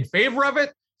out in favor of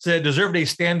it, said it deserved a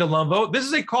standalone vote. This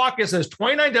is a caucus that has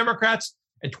 29 Democrats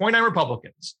and 29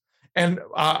 Republicans. And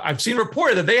I've seen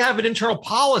reported that they have an internal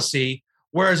policy,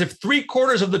 whereas if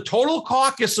 3/4 of the total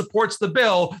caucus supports the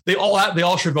bill, they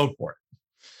all should vote for it.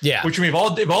 Yeah. Which means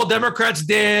if all Democrats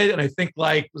did, and I think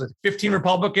 15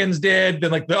 Republicans did,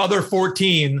 then the other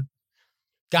 14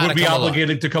 would be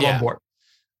obligated to come on board.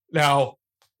 Now,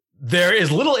 there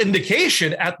is little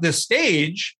indication at this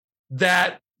stage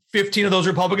that 15 of those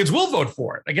Republicans will vote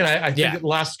for it. Again, I think the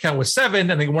last count was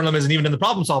 7. I think one of them isn't even in the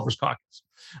Problem Solvers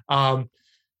Caucus.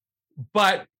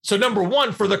 But so number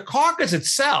one, for the caucus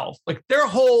itself, their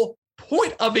whole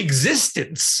point of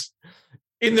existence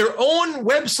in their own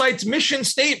website's mission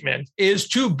statement is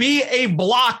to be a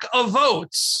block of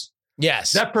votes.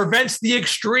 Yes. That prevents the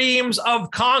extremes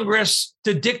of Congress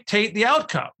to dictate the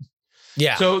outcome.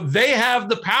 Yeah. So they have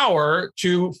the power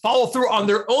to follow through on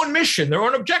their own mission, their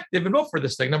own objective, and vote for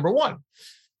this thing, number one.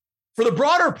 For the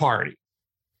broader party,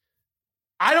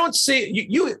 I don't see,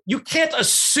 you can't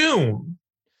assume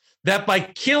that by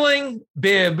killing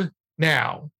Bibb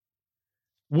now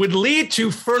would lead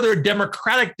to further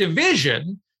Democratic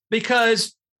division,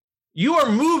 because you are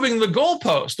moving the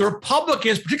goalposts. The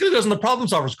Republicans, particularly those in the Problem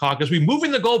Solvers Caucus, we're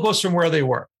moving the goalposts from where they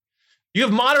were. You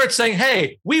have moderates saying,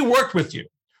 hey, we worked with you.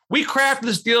 We crafted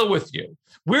this deal with you.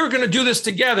 We're going to do this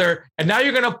together. And now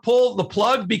you're going to pull the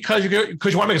plug because you want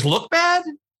to make us look bad?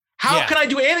 How can I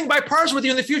do anything bipartisan with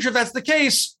you in the future if that's the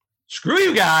case? Screw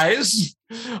you guys.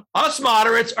 Us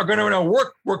moderates are going to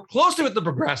work closely with the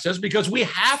progressives because we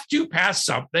have to pass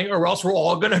something or else we're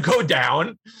all going to go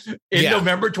down in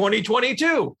November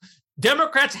 2022.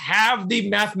 Democrats have the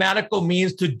mathematical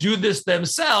means to do this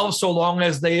themselves so long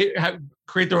as they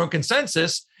create their own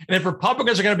consensus. And if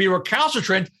Republicans are going to be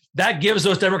recalcitrant, that gives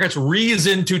those Democrats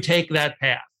reason to take that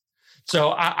path.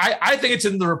 So I think it's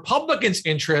in the Republicans'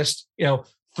 interest,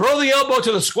 throw the elbow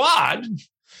to the squad,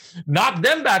 knock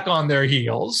them back on their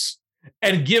heels,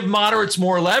 and give moderates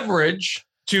more leverage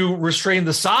to restrain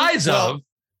the size of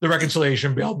the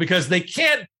reconciliation bill because they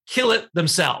can't kill it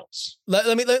themselves.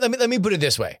 Let me put it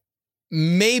this way.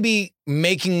 Maybe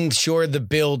making sure the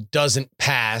bill doesn't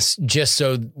pass just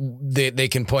so they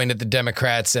can point at the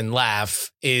Democrats and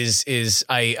laugh is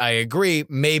I agree,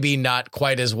 maybe not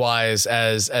quite as wise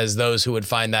as those who would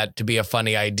find that to be a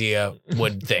funny idea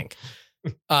would think.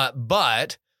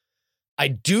 But I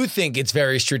do think it's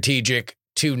very strategic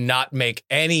to not make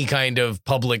any kind of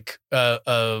public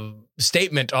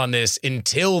statement on this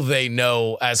until they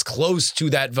know as close to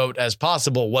that vote as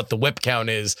possible what the whip count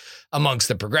is amongst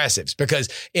the progressives. Because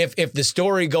if the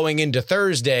story going into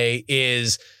Thursday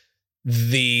is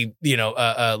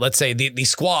let's say the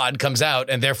squad comes out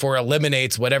and therefore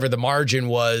eliminates whatever the margin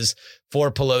was for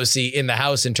Pelosi in the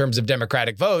House in terms of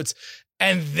Democratic votes,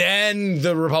 And then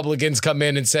the Republicans come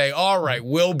in and say, all right,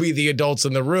 we'll be the adults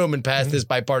in the room and pass this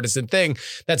bipartisan thing.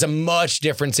 That's a much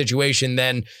different situation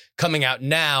than coming out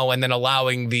now and then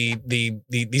allowing the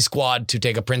squad to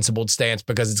take a principled stance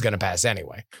because it's going to pass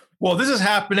anyway. Well, this is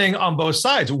happening on both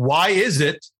sides. Why is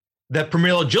it that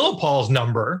Pramila Jayapal's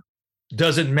number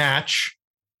doesn't match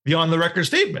the on the record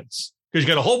statements? Because you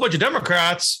got a whole bunch of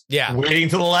Democrats waiting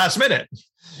till the last minute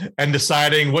and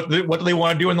deciding what do they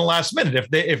want to do in the last minute.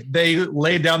 If they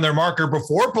lay down their marker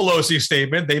before Pelosi's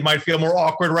statement, they might feel more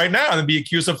awkward right now and be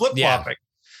accused of flip-flopping.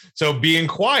 Yeah. So being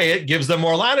quiet gives them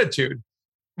more latitude.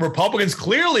 Republicans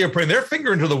clearly are putting their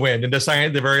finger into the wind and deciding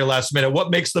at the very last minute what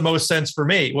makes the most sense for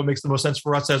me, what makes the most sense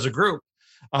for us as a group.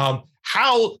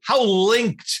 How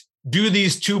linked do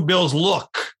these two bills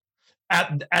look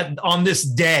at on this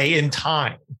day in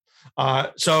time?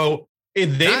 So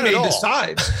if they may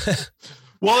decide.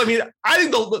 Well, I mean, I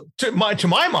think to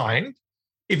my mind,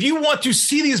 if you want to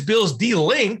see these bills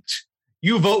delinked,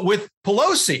 you vote with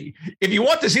Pelosi. If you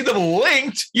want to see them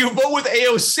linked, you vote with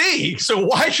AOC. So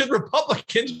why should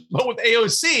Republicans vote with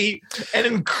AOC and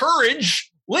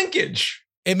encourage linkage?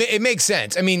 It makes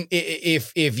sense. I mean,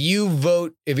 if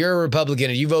you're a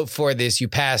Republican and you vote for this, you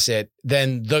pass it,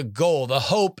 then the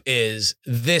hope is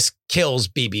this kills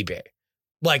BBB.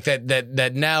 Like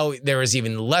that now there is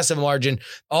even less of a margin.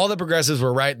 All the progressives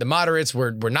were right. The moderates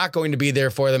were not going to be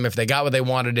there for them if they got what they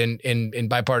wanted in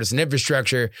bipartisan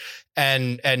infrastructure.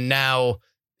 And now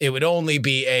it would only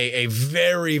be a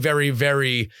very, very,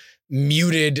 very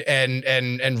muted and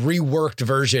reworked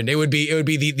version. It would be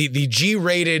the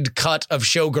G-rated cut of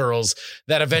Showgirls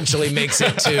that eventually makes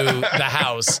it to the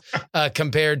House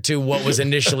compared to what was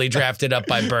initially drafted up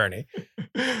by Bernie.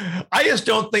 I just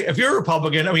don't think if you're a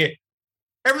Republican, I mean,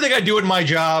 everything I do in my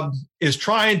job is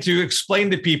trying to explain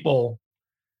to people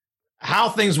how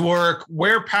things work,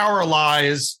 where power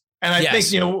lies. And I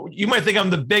think, you might think I'm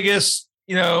the biggest,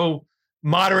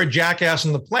 moderate jackass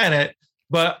on the planet,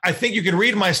 but I think you can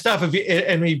read my stuff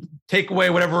and we take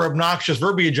away whatever obnoxious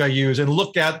verbiage I use and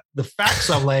look at the facts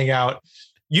I'm laying out.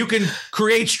 You can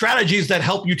create strategies that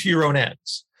help you to your own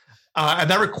ends. And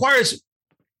that requires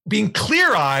being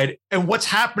clear-eyed and what's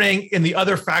happening in the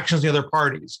other factions, the other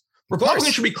parties.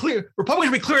 Republicans should be clear.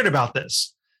 Republicans should be clear about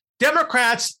this.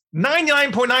 Democrats,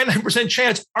 99.99%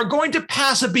 chance are going to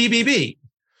pass a BBB.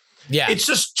 Yeah, it's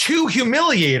just too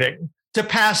humiliating to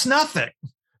pass nothing,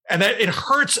 and that it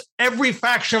hurts every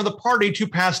faction of the party to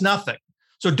pass nothing.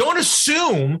 So don't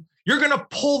assume you're going to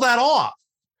pull that off.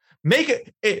 Make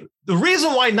it. The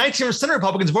reason why 19% of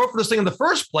Republicans vote for this thing in the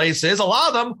first place is a lot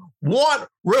of them want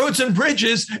roads and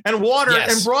bridges and water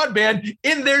and broadband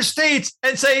in their states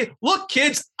and say, look,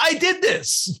 kids, I did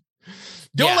this.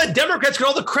 Don't let Democrats get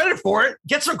all the credit for it.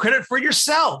 Get some credit for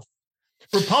yourself.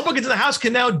 Republicans in the House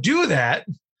can now do that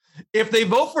if they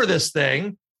vote for this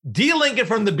thing, de-link it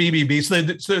from the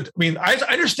BBB. I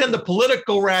understand the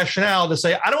political rationale to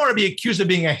say, I don't want to be accused of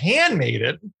being a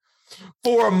handmaiden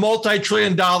for a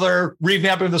multi-trillion-dollar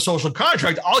revamping of the social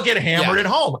contract. I'll get hammered at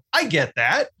home. I get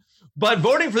that. But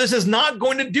voting for this is not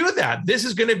going to do that. This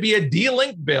is going to be a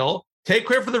de-link bill, take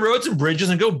credit for the roads and bridges,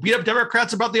 and go beat up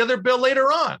Democrats about the other bill later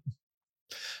on.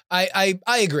 I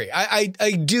agree.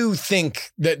 I do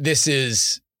think that this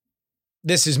is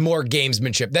more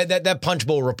gamesmanship. That Punch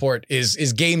Bowl report is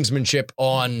gamesmanship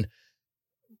on,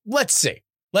 let's see.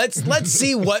 Let's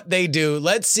see what they do.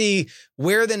 Let's see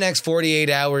where the next 48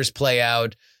 hours play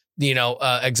out.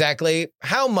 Exactly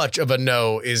how much of a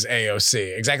no is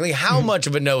AOC? Exactly how much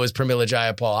of a no is Pramila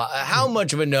Jayapal? How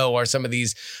much of a no are some of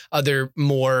these other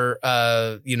more,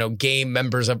 game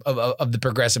members of the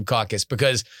Progressive Caucus?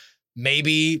 Because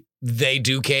maybe they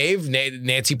do cave.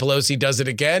 Nancy Pelosi does it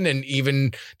again. And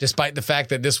even despite the fact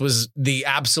that this was the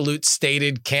absolute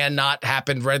stated cannot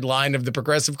happen red line of the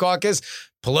Progressive Caucus,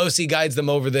 Pelosi guides them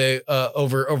over the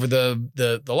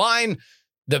line.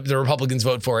 The Republicans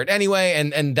vote for it anyway.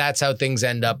 And that's how things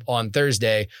end up on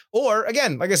Thursday. Or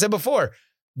again, like I said before,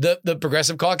 the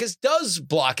Progressive Caucus does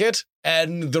block it,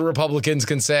 and the Republicans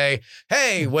can say,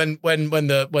 hey, when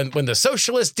the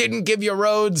socialists didn't give you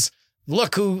roads,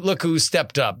 look who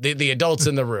stepped up, the adults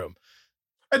in the room.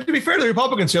 And to be fair to the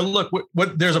Republicans, look,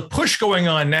 there's a push going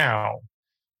on now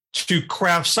to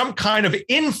craft some kind of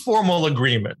informal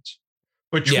agreement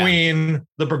between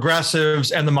the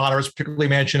progressives and the moderates, particularly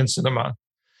Manchin and Sinema,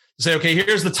 to say, okay,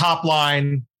 here's the top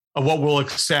line of what we'll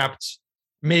accept,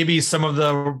 maybe some of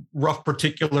the rough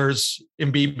particulars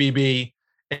in BBB.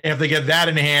 And if they get that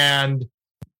in hand,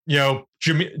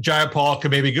 Jayapal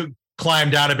could maybe climb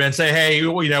down a bit and say, hey,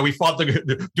 we fought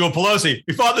doing Pelosi.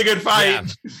 We fought the good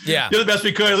fight. Yeah. Did the best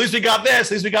we could. At least we got this.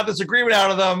 At least we got this agreement out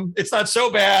of them. It's not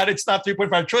so bad. It's not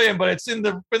 3.5 trillion, but it's in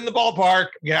the ballpark.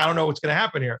 Yeah, I don't know what's going to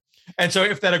happen here. And so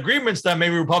if that agreement's done,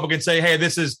 maybe Republicans say, hey,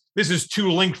 this is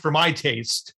too linked for my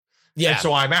taste. Yeah. And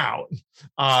so I'm out.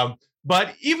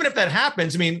 But even if that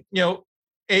happens, I mean,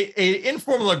 a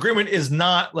informal agreement is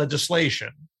not legislation.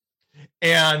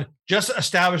 And just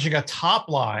establishing a top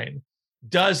line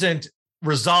doesn't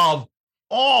resolve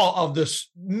all of this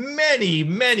many,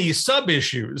 many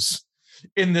sub-issues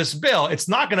in this bill. It's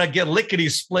not going to get lickety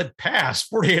split past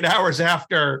 48 hours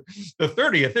after the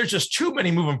 30th. There's just too many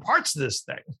moving parts to this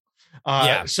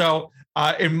thing. So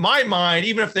in my mind,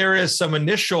 even if there is some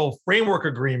initial framework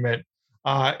agreement,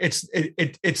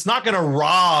 it's not going to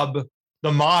rob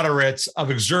the moderates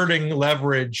of exerting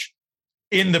leverage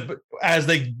as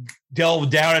they delve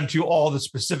down into all the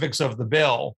specifics of the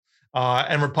bill.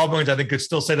 And Republicans, I think, could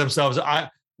still say to themselves,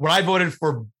 when I voted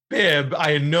for Bibb,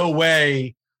 I in no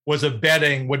way was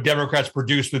abetting what Democrats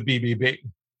produced with BBB.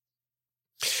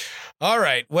 All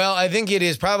right. Well, I think it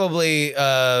is probably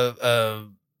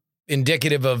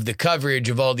indicative of the coverage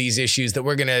of all these issues that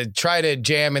we're going to try to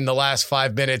jam in the last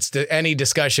 5 minutes to any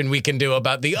discussion we can do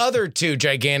about the other two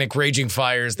gigantic raging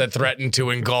fires that threaten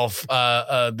to engulf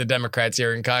the Democrats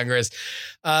here in Congress.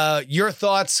 Your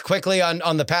thoughts quickly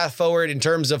on the path forward in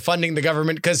terms of funding the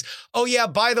government? Because, oh yeah,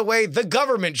 by the way, the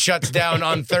government shuts down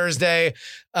on Thursday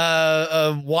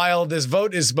while this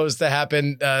vote is supposed to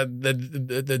happen.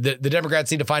 The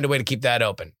Democrats need to find a way to keep that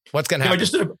open. What's going to happen? I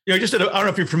don't know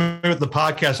if you're familiar with the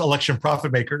podcast Election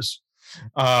Profit Makers.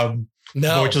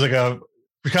 No, which is like a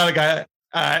kind of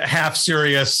half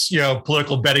serious,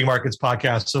 political betting markets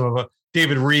podcast. So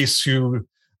David Reese, who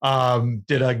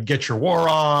did a Get Your War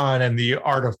On and the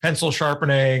Art of Pencil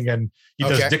Sharpening, and he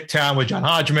does Dicktown with John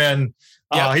Hodgman.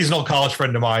 He's an old college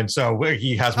friend of mine, so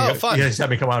he has me. He has had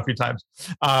me come on a few times.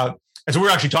 And so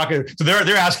we're actually talking. So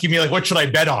they're asking me like, what should I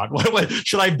bet on? What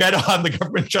should I bet on the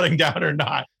government shutting down or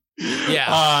not?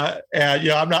 Yeah. And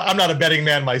I'm not a betting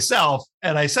man myself.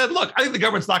 And I said, look, I think the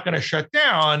government's not going to shut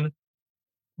down,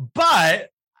 but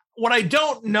what I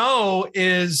don't know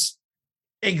is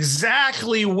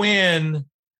exactly when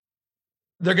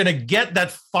they're going to get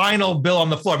that final bill on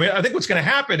the floor. I mean, I think what's going to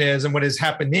happen is, and what is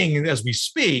happening as we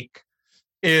speak,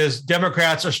 is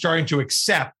Democrats are starting to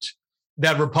accept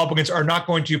that Republicans are not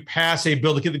going to pass a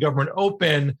bill to keep the government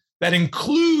open that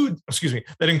includes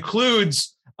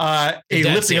a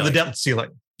lifting of the debt ceiling.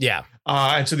 Yeah.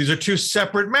 And so these are two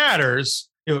separate matters.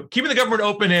 Keeping the government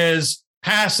open is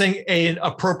passing an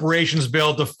appropriations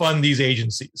bill to fund these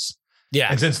agencies. Yeah.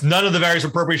 And since none of the various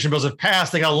appropriation bills have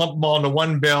passed, they got to lump them all into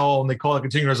one bill, and they call it a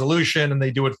continuing resolution, and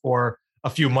they do it for a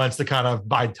few months to kind of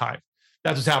bide time.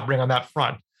 That's what's happening on that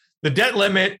front. The debt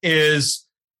limit is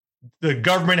the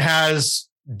government has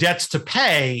debts to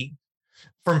pay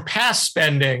from past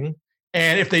spending,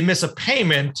 and if they miss a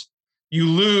payment, you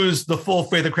lose the full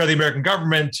faith and credit of the American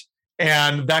government,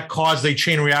 and that caused a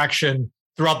chain reaction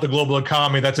throughout the global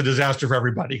economy. That's a disaster for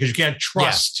everybody because you can't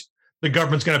trust the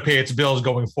government's going to pay its bills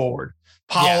going forward.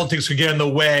 Politics could get in the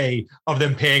way of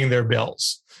them paying their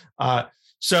bills.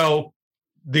 So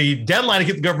the deadline to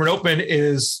keep the government open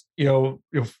is,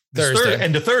 Thursday.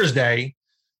 End of Thursday.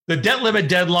 The debt limit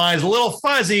deadline is a little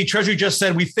fuzzy. Treasury just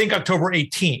said we think October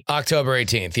 18th. October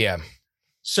 18th, yeah.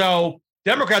 So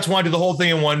Democrats want to do the whole thing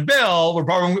in one bill.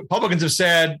 Republicans have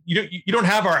said, you don't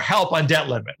have our help on debt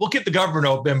limit. We'll keep the government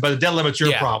open, but the debt limit's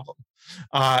your problem.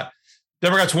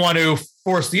 Democrats want to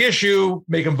force the issue,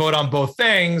 make them vote on both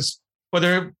things, but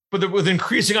they're with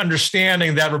increasing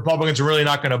understanding that Republicans are really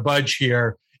not going to budge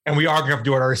here, and we are going to have to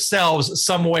do it ourselves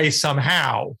some way,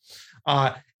 somehow.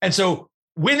 And so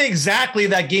when exactly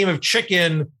that game of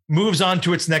chicken moves on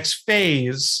to its next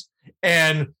phase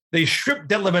and they strip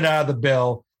debt limit out of the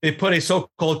bill, they put a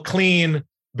so-called clean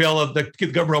bill of the keep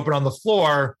the government open on the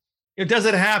floor. Does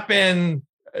it happen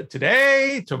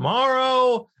today,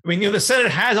 tomorrow? I mean, the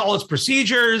Senate has all its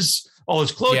procedures, all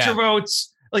its cloture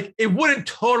votes. Like, it wouldn't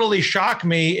totally shock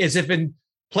me as if in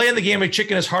playing the game of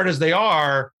chicken as hard as they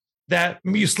are, that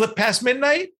maybe you slip past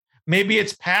midnight. Maybe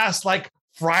it's past like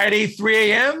Friday,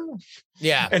 3 a.m.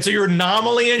 Yeah. And so you're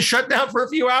nominally in shutdown for a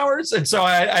few hours. And so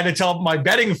I had to tell my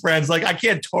betting friends, like, I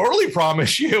can't totally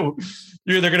promise you're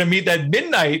either going to meet that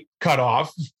midnight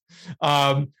cutoff.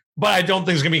 But I don't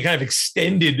think it's going to be kind of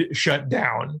extended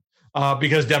shutdown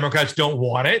because Democrats don't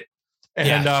want it.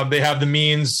 And they have the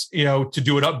means, to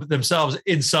do it up themselves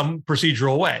in some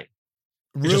procedural way.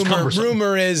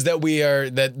 Rumor is that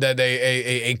that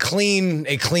a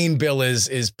clean bill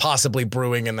is possibly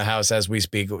brewing in the House as we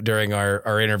speak during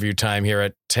our interview time here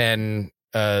at 10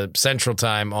 Central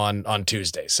Time on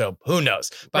Tuesday. So who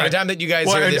knows? By the time that you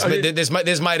guys hear this,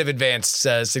 this might have advanced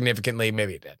significantly.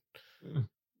 Maybe it did.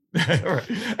 Right.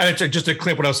 And it's just to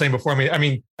clear what I was saying before. I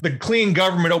mean, the clean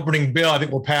government opening bill, I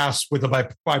think, will pass with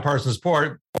a bipartisan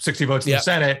support, 60 votes in the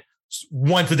Senate.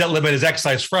 Once the debt limit is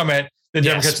excised from it, the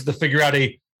Democrats have to figure out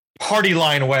a party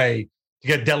line way to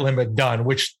get debt limit done,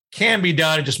 which can be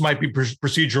done. It just might be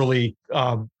procedurally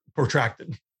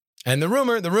protracted. And the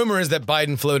rumor is that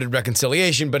Biden floated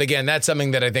reconciliation. But again, that's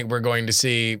something that I think we're going to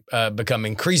see become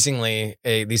increasingly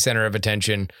the center of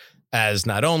attention as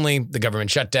not only the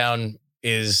government shutdown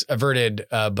is averted,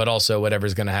 but also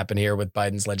whatever's going to happen here with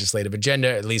Biden's legislative agenda,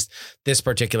 at least this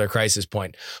particular crisis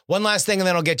point. One last thing, and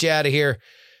then I'll get you out of here.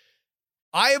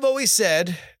 I have always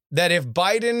said that if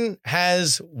Biden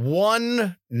has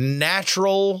one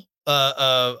natural,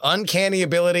 uncanny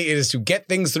ability, it is to get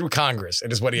things through Congress.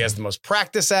 It is what he has the most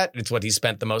practice at. It's what he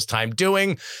spent the most time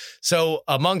doing. So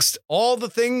amongst all the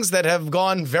things that have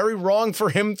gone very wrong for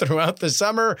him throughout the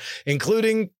summer,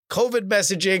 including COVID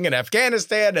messaging and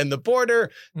Afghanistan and the border,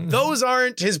 those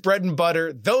aren't his bread and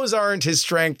butter. Those aren't his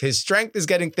strength. His strength is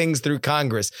getting things through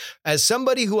Congress. As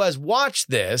somebody who has watched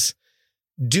this,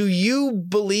 do you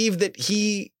believe that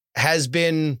he has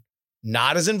been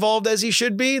not as involved as he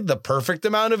should be, the perfect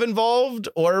amount of involved,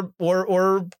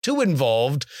 or too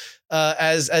involved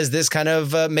as this kind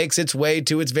of makes its way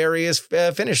to its various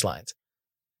finish lines?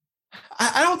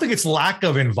 I don't think it's lack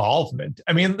of involvement.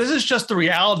 I mean, this is just the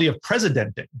reality of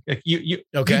presidenting. Like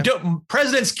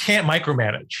presidents can't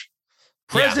micromanage.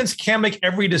 Presidents can't make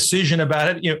every decision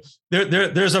about it. You know,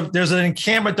 there's an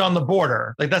encampment on the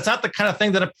border. Like, that's not the kind of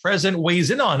thing that a president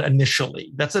weighs in on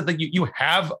initially. That's the thing. You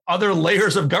have other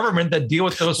layers of government that deal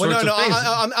with those sorts of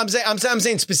things. I'm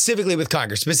saying specifically with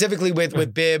Congress, specifically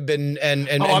with Bibb and I'm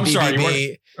BBB.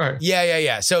 sorry. Right.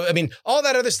 Yeah. So, I mean, all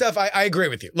that other stuff, I agree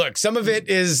with you. Look, some of it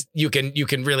is you can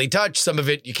really touch. Some of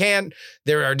it you can't.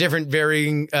 There are different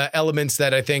varying elements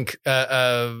that I think,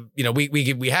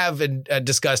 we have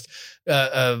discussed,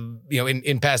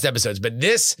 in past episodes. But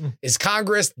this is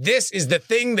Congress. This is the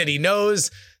thing that he knows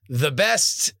the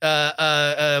best.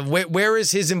 Where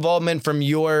is his involvement from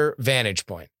your vantage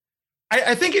point?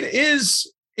 I think it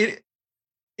is. It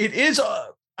is.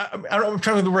 I'm trying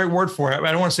to think the right word for it.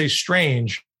 I don't want to say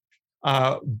strange,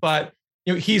 but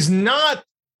he's not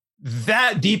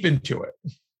that deep into it.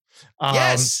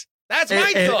 Yes, that's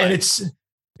my thought.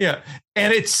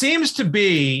 And it seems to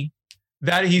be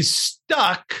that he's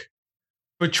stuck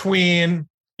between,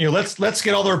 let's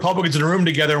get all the Republicans in a room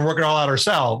together and work it all out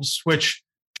ourselves, which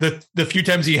the few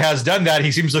times he has done that,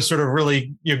 he seems to sort of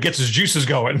really, gets his juices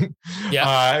going.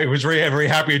 Yeah. It was very, very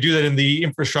happy to do that in the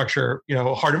infrastructure,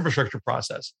 hard infrastructure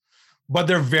process. But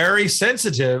they're very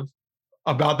sensitive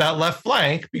about that left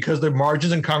flank because the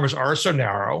margins in Congress are so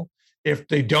narrow. If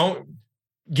they don't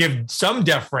give some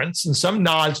deference and some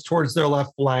nods towards their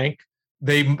left flank,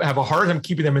 they have a hard time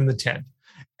keeping them in the tent.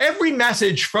 Every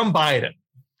message from Biden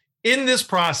in this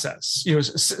process,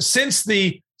 since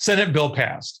the Senate bill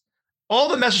passed, all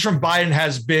the message from Biden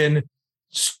has been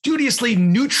studiously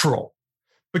neutral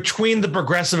between the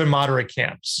progressive and moderate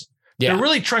camps. Yeah. They're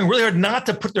really trying really hard not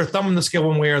to put their thumb on the scale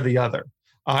one way or the other,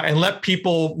 and let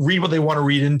people read what they want to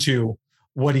read into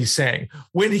what he's saying.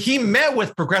 When he met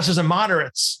with progressives and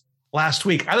moderates last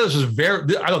week, I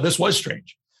thought this was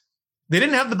strange. They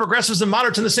didn't have the progressives and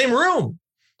moderates in the same room.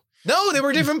 No, they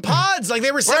were different pods. Like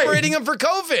they were separating them for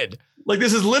COVID. Like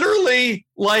this is literally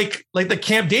like the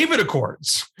Camp David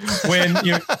Accords when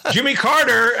Jimmy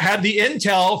Carter had the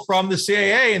intel from the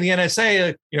CIA and the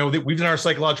NSA. We've done our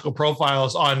psychological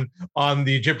profiles on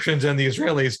the Egyptians and the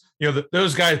Israelis.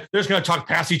 Those guys, they're just going to talk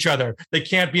past each other. They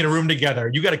can't be in a room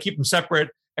together. You got to keep them separate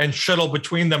and shuttle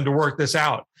between them to work this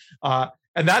out.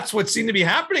 And that's what seemed to be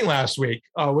happening last week,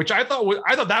 which I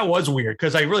thought that was weird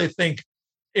because I really think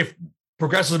if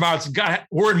progressives and moderates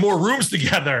were in more rooms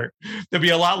together, there'd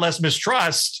be a lot less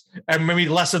mistrust and maybe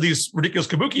less of these ridiculous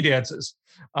kabuki dances.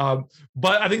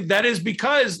 But I think that is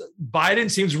because Biden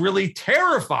seems really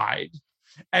terrified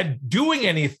at doing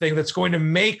anything that's going to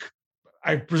make,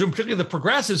 I presume, particularly the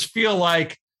progressives feel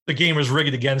like the game is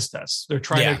rigged against us. They're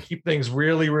trying to keep things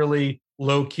really, really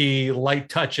low key, light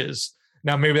touches.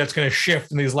 Now, maybe that's going to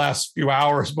shift in these last few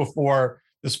hours before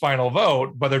this final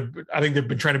vote, but I think they've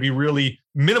been trying to be really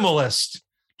minimalist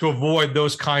to avoid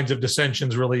those kinds of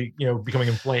dissensions really, becoming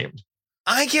inflamed.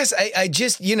 I guess I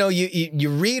just, you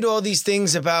read all these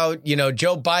things about,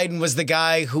 Joe Biden was the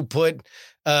guy who put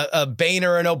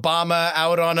Boehner and Obama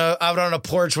out on a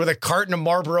porch with a carton of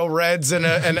Marlboro Reds and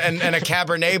a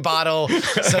Cabernet bottle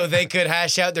so they could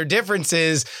hash out their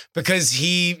differences, because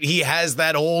he has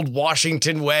that old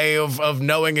Washington way of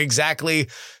knowing exactly,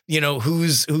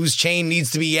 whose chain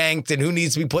needs to be yanked and who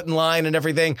needs to be put in line and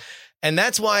everything. And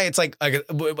that's why it's like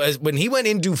when he went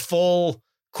into full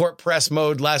court press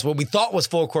mode what we thought was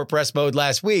full court press mode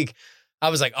last week, I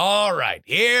was like, all right,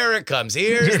 here it comes.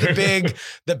 Here's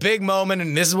the big moment.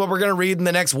 And this is what we're going to read in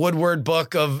the next Woodward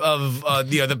book of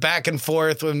the back and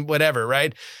forth and whatever.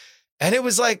 Right. And it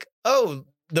was like, oh,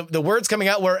 the words coming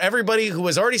out where everybody who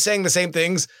was already saying the same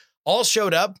things all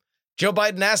showed up. Joe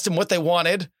Biden asked them what they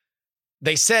wanted.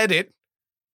 They said it.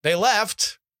 They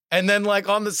left. And then, like,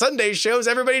 on the Sunday shows,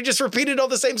 everybody just repeated all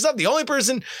the same stuff. The only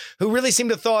person who really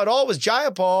seemed to thaw at all was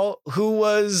Jayapal, who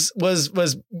was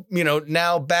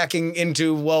now backing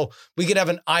into, well, we could have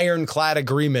an ironclad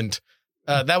agreement.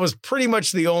 That was pretty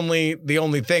much the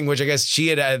only thing, which I guess she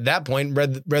had at that point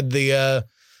read the.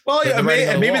 Well, yeah,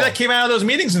 maybe that came out of those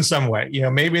meetings in some way.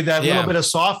 Maybe that little bit of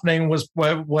softening was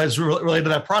related to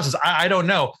that process. I don't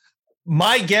know.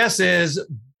 My guess is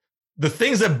the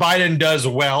things that Biden does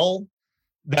well,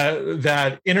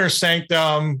 that inner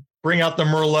sanctum, bring out the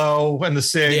Merlot and the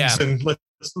cigs, and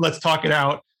let's talk it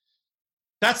out.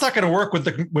 That's not going to work with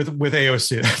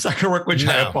AOC. That's not going to work with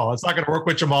Jayapal. It's not going to work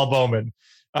with Jamal Bowman.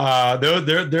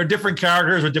 They're different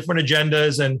characters with different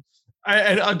agendas, and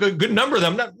a good number of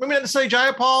them. Maybe not to say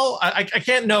Jayapal. I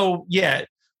can't know yet,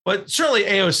 but certainly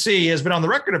AOC has been on the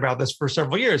record about this for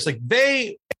several years. Like,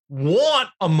 they want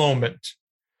a moment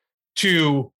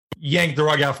to yank the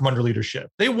rug out from under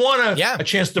leadership. They want a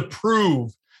chance to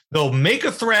prove they'll make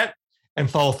a threat and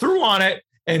follow through on it.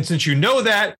 And since you know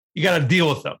that, you got to deal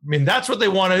with them. I mean, that's what they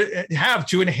want to have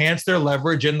to enhance their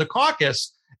leverage in the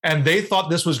caucus. And they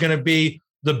thought this was going to be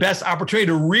the best opportunity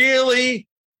to really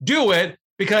do it,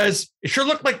 because it sure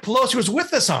looked like Pelosi was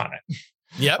with us on it.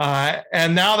 Yep.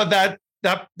 And now that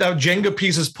Jenga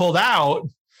piece is pulled out,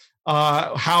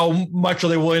 how much are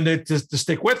they willing to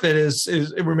stick with it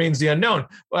it remains the unknown.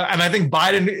 And I think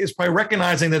Biden is probably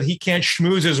recognizing that he can't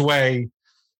schmooze his way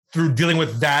through dealing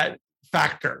with that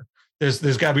factor. There's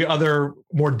got to be other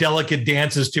more delicate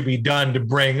dances to be done to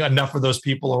bring enough of those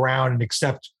people around and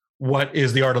accept what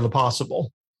is the art of the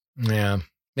possible. Yeah.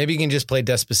 Maybe he can just play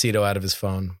Despacito out of his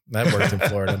phone. That worked in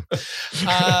Florida.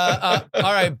 All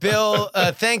right, Bill,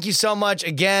 thank you so much.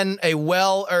 Again, a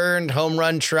well-earned home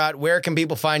run trot. Where can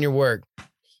people find your work?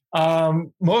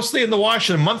 Mostly in the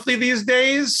Washington Monthly these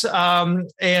days,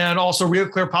 and also Real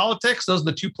Clear Politics. Those are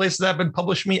the two places that have been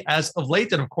publishing me as of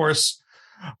late. And of course,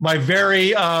 my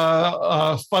very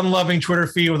fun-loving Twitter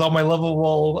feed with all my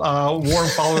lovable, warm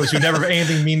followers who never have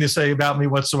anything mean to say about me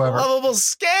whatsoever. Lovable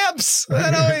scamps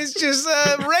that always just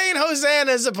rain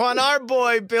hosannas upon our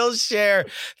boy, Bill Scher.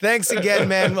 Thanks again,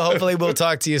 man. Hopefully we'll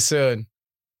talk to you soon.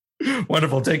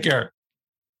 Wonderful. Take care.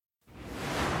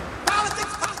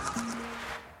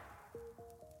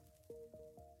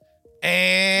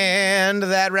 And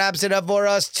that wraps it up for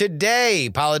us today.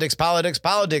 Politics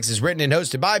is written and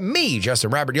hosted by me,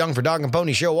 Justin Robert Young, for Dog and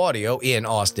Pony Show Audio in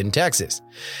Austin, Texas.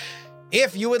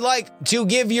 If you would like to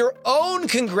give your own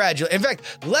congratulations, in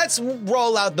fact, let's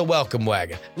roll out the welcome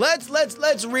wagon. Let's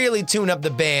really tune up the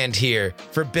band here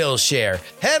for Bill Scher.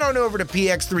 Head on over to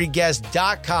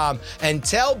px3guest.com and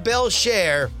tell Bill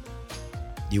Scher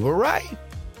you were right.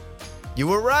 You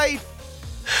were right.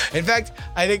 In fact,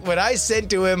 I think what I sent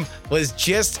to him was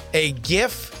just a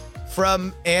GIF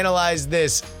from Analyze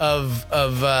This of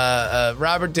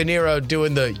Robert De Niro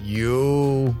doing the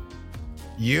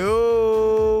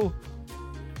you.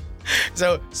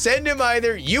 So send him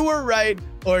either you were right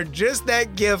or just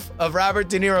that GIF of Robert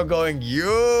De Niro going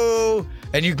you.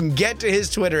 And you can get to his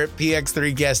Twitter at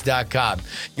px3guest.com.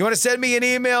 You want to send me an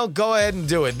email? Go ahead and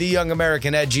do it.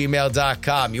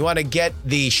 theyoungamerican@gmail.com. You want to get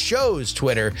the show's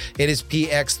Twitter? It is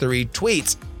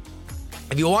px3tweets.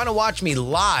 If you want to watch me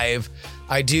live,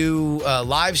 I do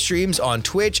live streams on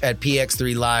Twitch at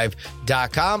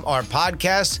px3live.com. Our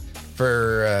podcast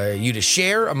for you to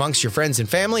share amongst your friends and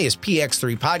family is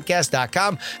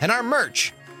px3podcast.com. And our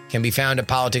merch can be found at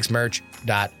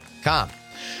politicsmerch.com.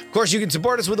 Of course, you can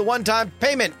support us with a one-time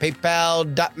payment,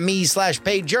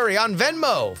 paypal.me/payjury on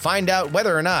Venmo. Find out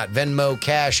whether or not Venmo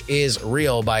Cash is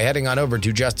real by heading on over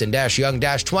to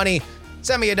Justin-Young-20.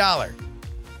 Send me $1.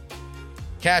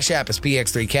 Cash App is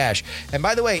PX3 Cash. And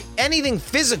by the way, anything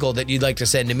physical that you'd like to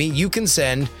send to me, you can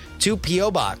send to P.O.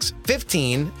 Box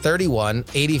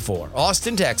 153184,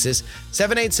 Austin, Texas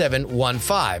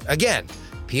 78715. Again,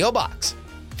 P.O. Box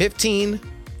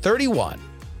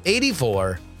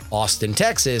 153184, Austin,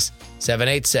 Texas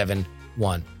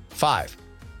 78715.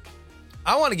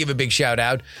 I want to give a big shout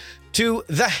out to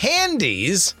the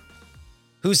Handies,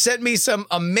 who sent me some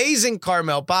amazing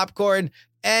caramel popcorn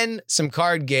and some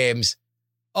card games.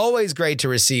 Always great to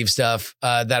receive stuff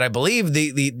that I believe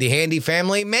the Handy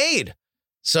family made.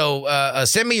 So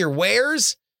send me your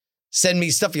wares. Send me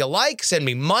stuff you like. Send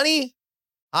me money.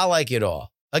 I like it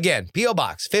all. Again, P.O.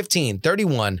 Box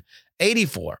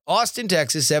 153184, Austin,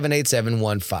 Texas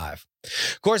 78715.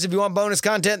 Of course, if you want bonus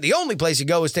content, the only place you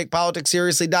go is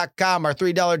TakePoliticsSeriously.com. Our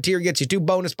 $3 tier gets you 2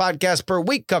 bonus podcasts per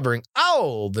week covering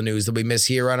all the news that we miss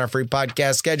here on our free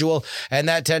podcast schedule. And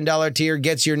that $10 tier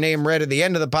gets your name read at the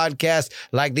end of the podcast,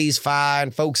 like these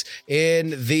fine folks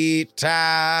in the Titanic.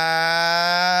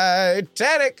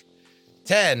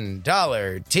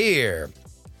 $10 tier.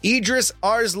 Idris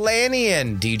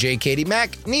Arslanian, DJ Katie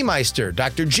Mack, Niemeister,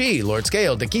 Dr. G, Lord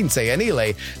Scale, De Quince,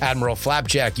 Anile, Admiral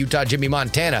Flapjack, Utah Jimmy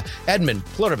Montana, Edmund,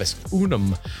 Pluribus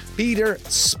Unum, Peter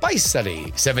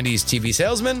Spicery, 70s TV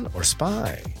salesman or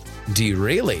spy, D.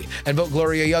 Reilly, and vote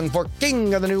Gloria Young for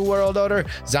King of the New World Order,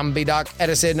 Zombie Doc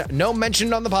Edison, no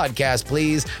mention on the podcast,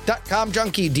 please, .com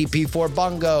Junkie, DP4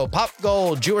 Bongo, Pop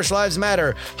Gold, Jewish Lives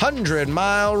Matter, 100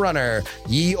 Mile Runner,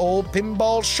 Ye Old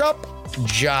Pinball Shop,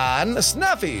 John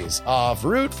Snuffies off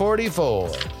Route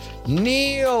 44.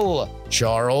 Neil,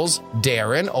 Charles,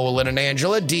 Darren, Olin and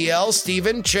Angela, DL,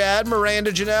 Stephen, Chad,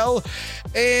 Miranda, Janelle,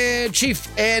 and Chief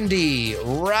Andy,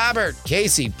 Robert,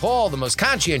 Casey, Paul, the most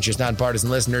conscientious nonpartisan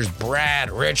listeners, Brad,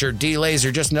 Richard, D.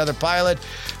 Laser, just another pilot,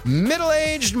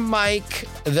 middle-aged Mike,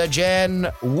 the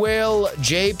Jen, Will,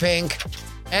 J. Pink,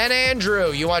 and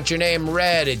Andrew. You want your name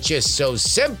read? It's just so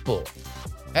simple.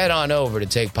 Head on over to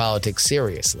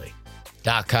TakePoliticsSeriously.com.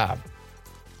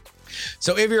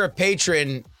 So if you're a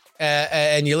patron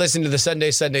and you listen to the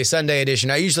Sunday edition,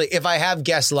 I usually, if I have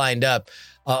guests lined up,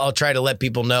 I'll try to let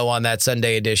people know on that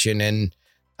Sunday edition. And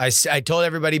I told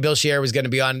everybody Bill Scher was going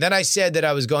to be on. Then I said that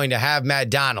I was going to have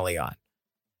Matt Donnelly on.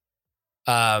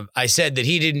 I said that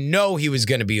he didn't know he was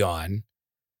going to be on,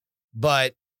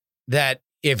 but that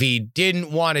if he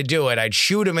didn't want to do it, I'd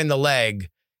shoot him in the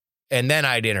leg and then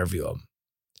I'd interview him.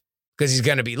 Because he's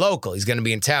going to be local. He's going to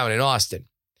be in town in Austin.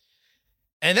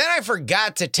 And then I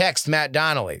forgot to text Matt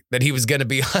Donnelly that he was going to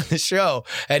be on the show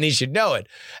and he should know it.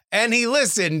 And he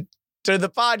listened to the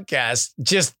podcast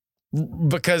just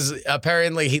because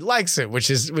apparently he likes it,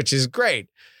 which is great.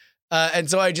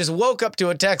 And so I just woke up to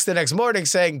a text the next morning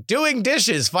saying, doing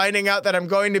dishes, finding out that I'm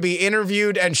going to be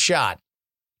interviewed and shot.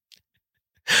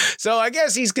 So I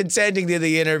guess he's consenting to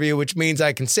the interview, which means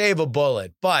I can save a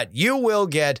bullet. But you will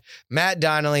get Matt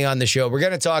Donnelly on the show. We're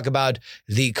going to talk about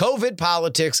the COVID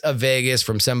politics of Vegas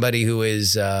from somebody who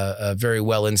is very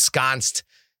well ensconced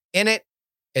in it.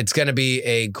 It's going to be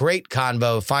a great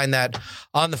convo. Find that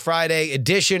on the Friday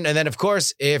edition. And then, of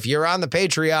course, if you're on the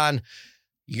Patreon,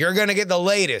 you're going to get the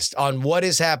latest on what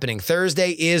is happening.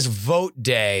 Thursday is vote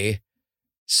day.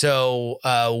 So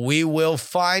we will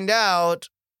find out.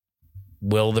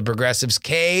 Will the progressives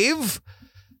cave?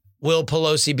 Will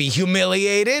Pelosi be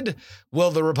humiliated?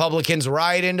 Will the Republicans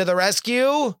ride into the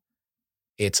rescue?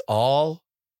 It's all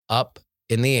up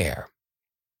in the air.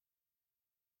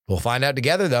 We'll find out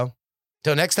together, though.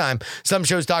 Till next time, some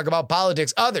shows talk about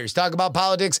politics, others talk about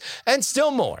politics, and still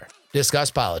more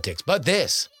discuss politics. But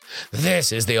this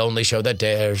is the only show that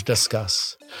dares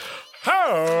discuss.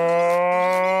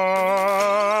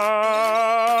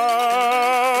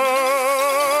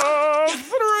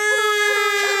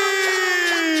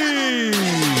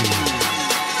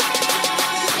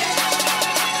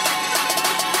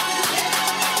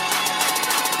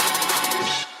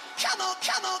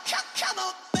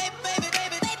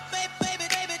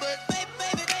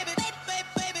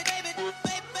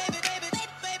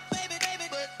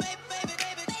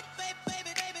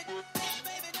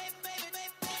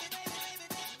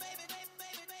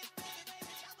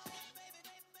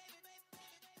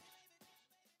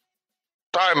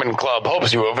 Diamond Club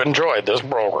hopes you have enjoyed this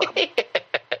program.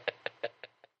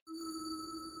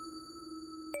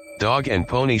 Dog and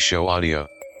Pony Show audio.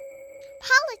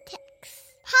 Politics.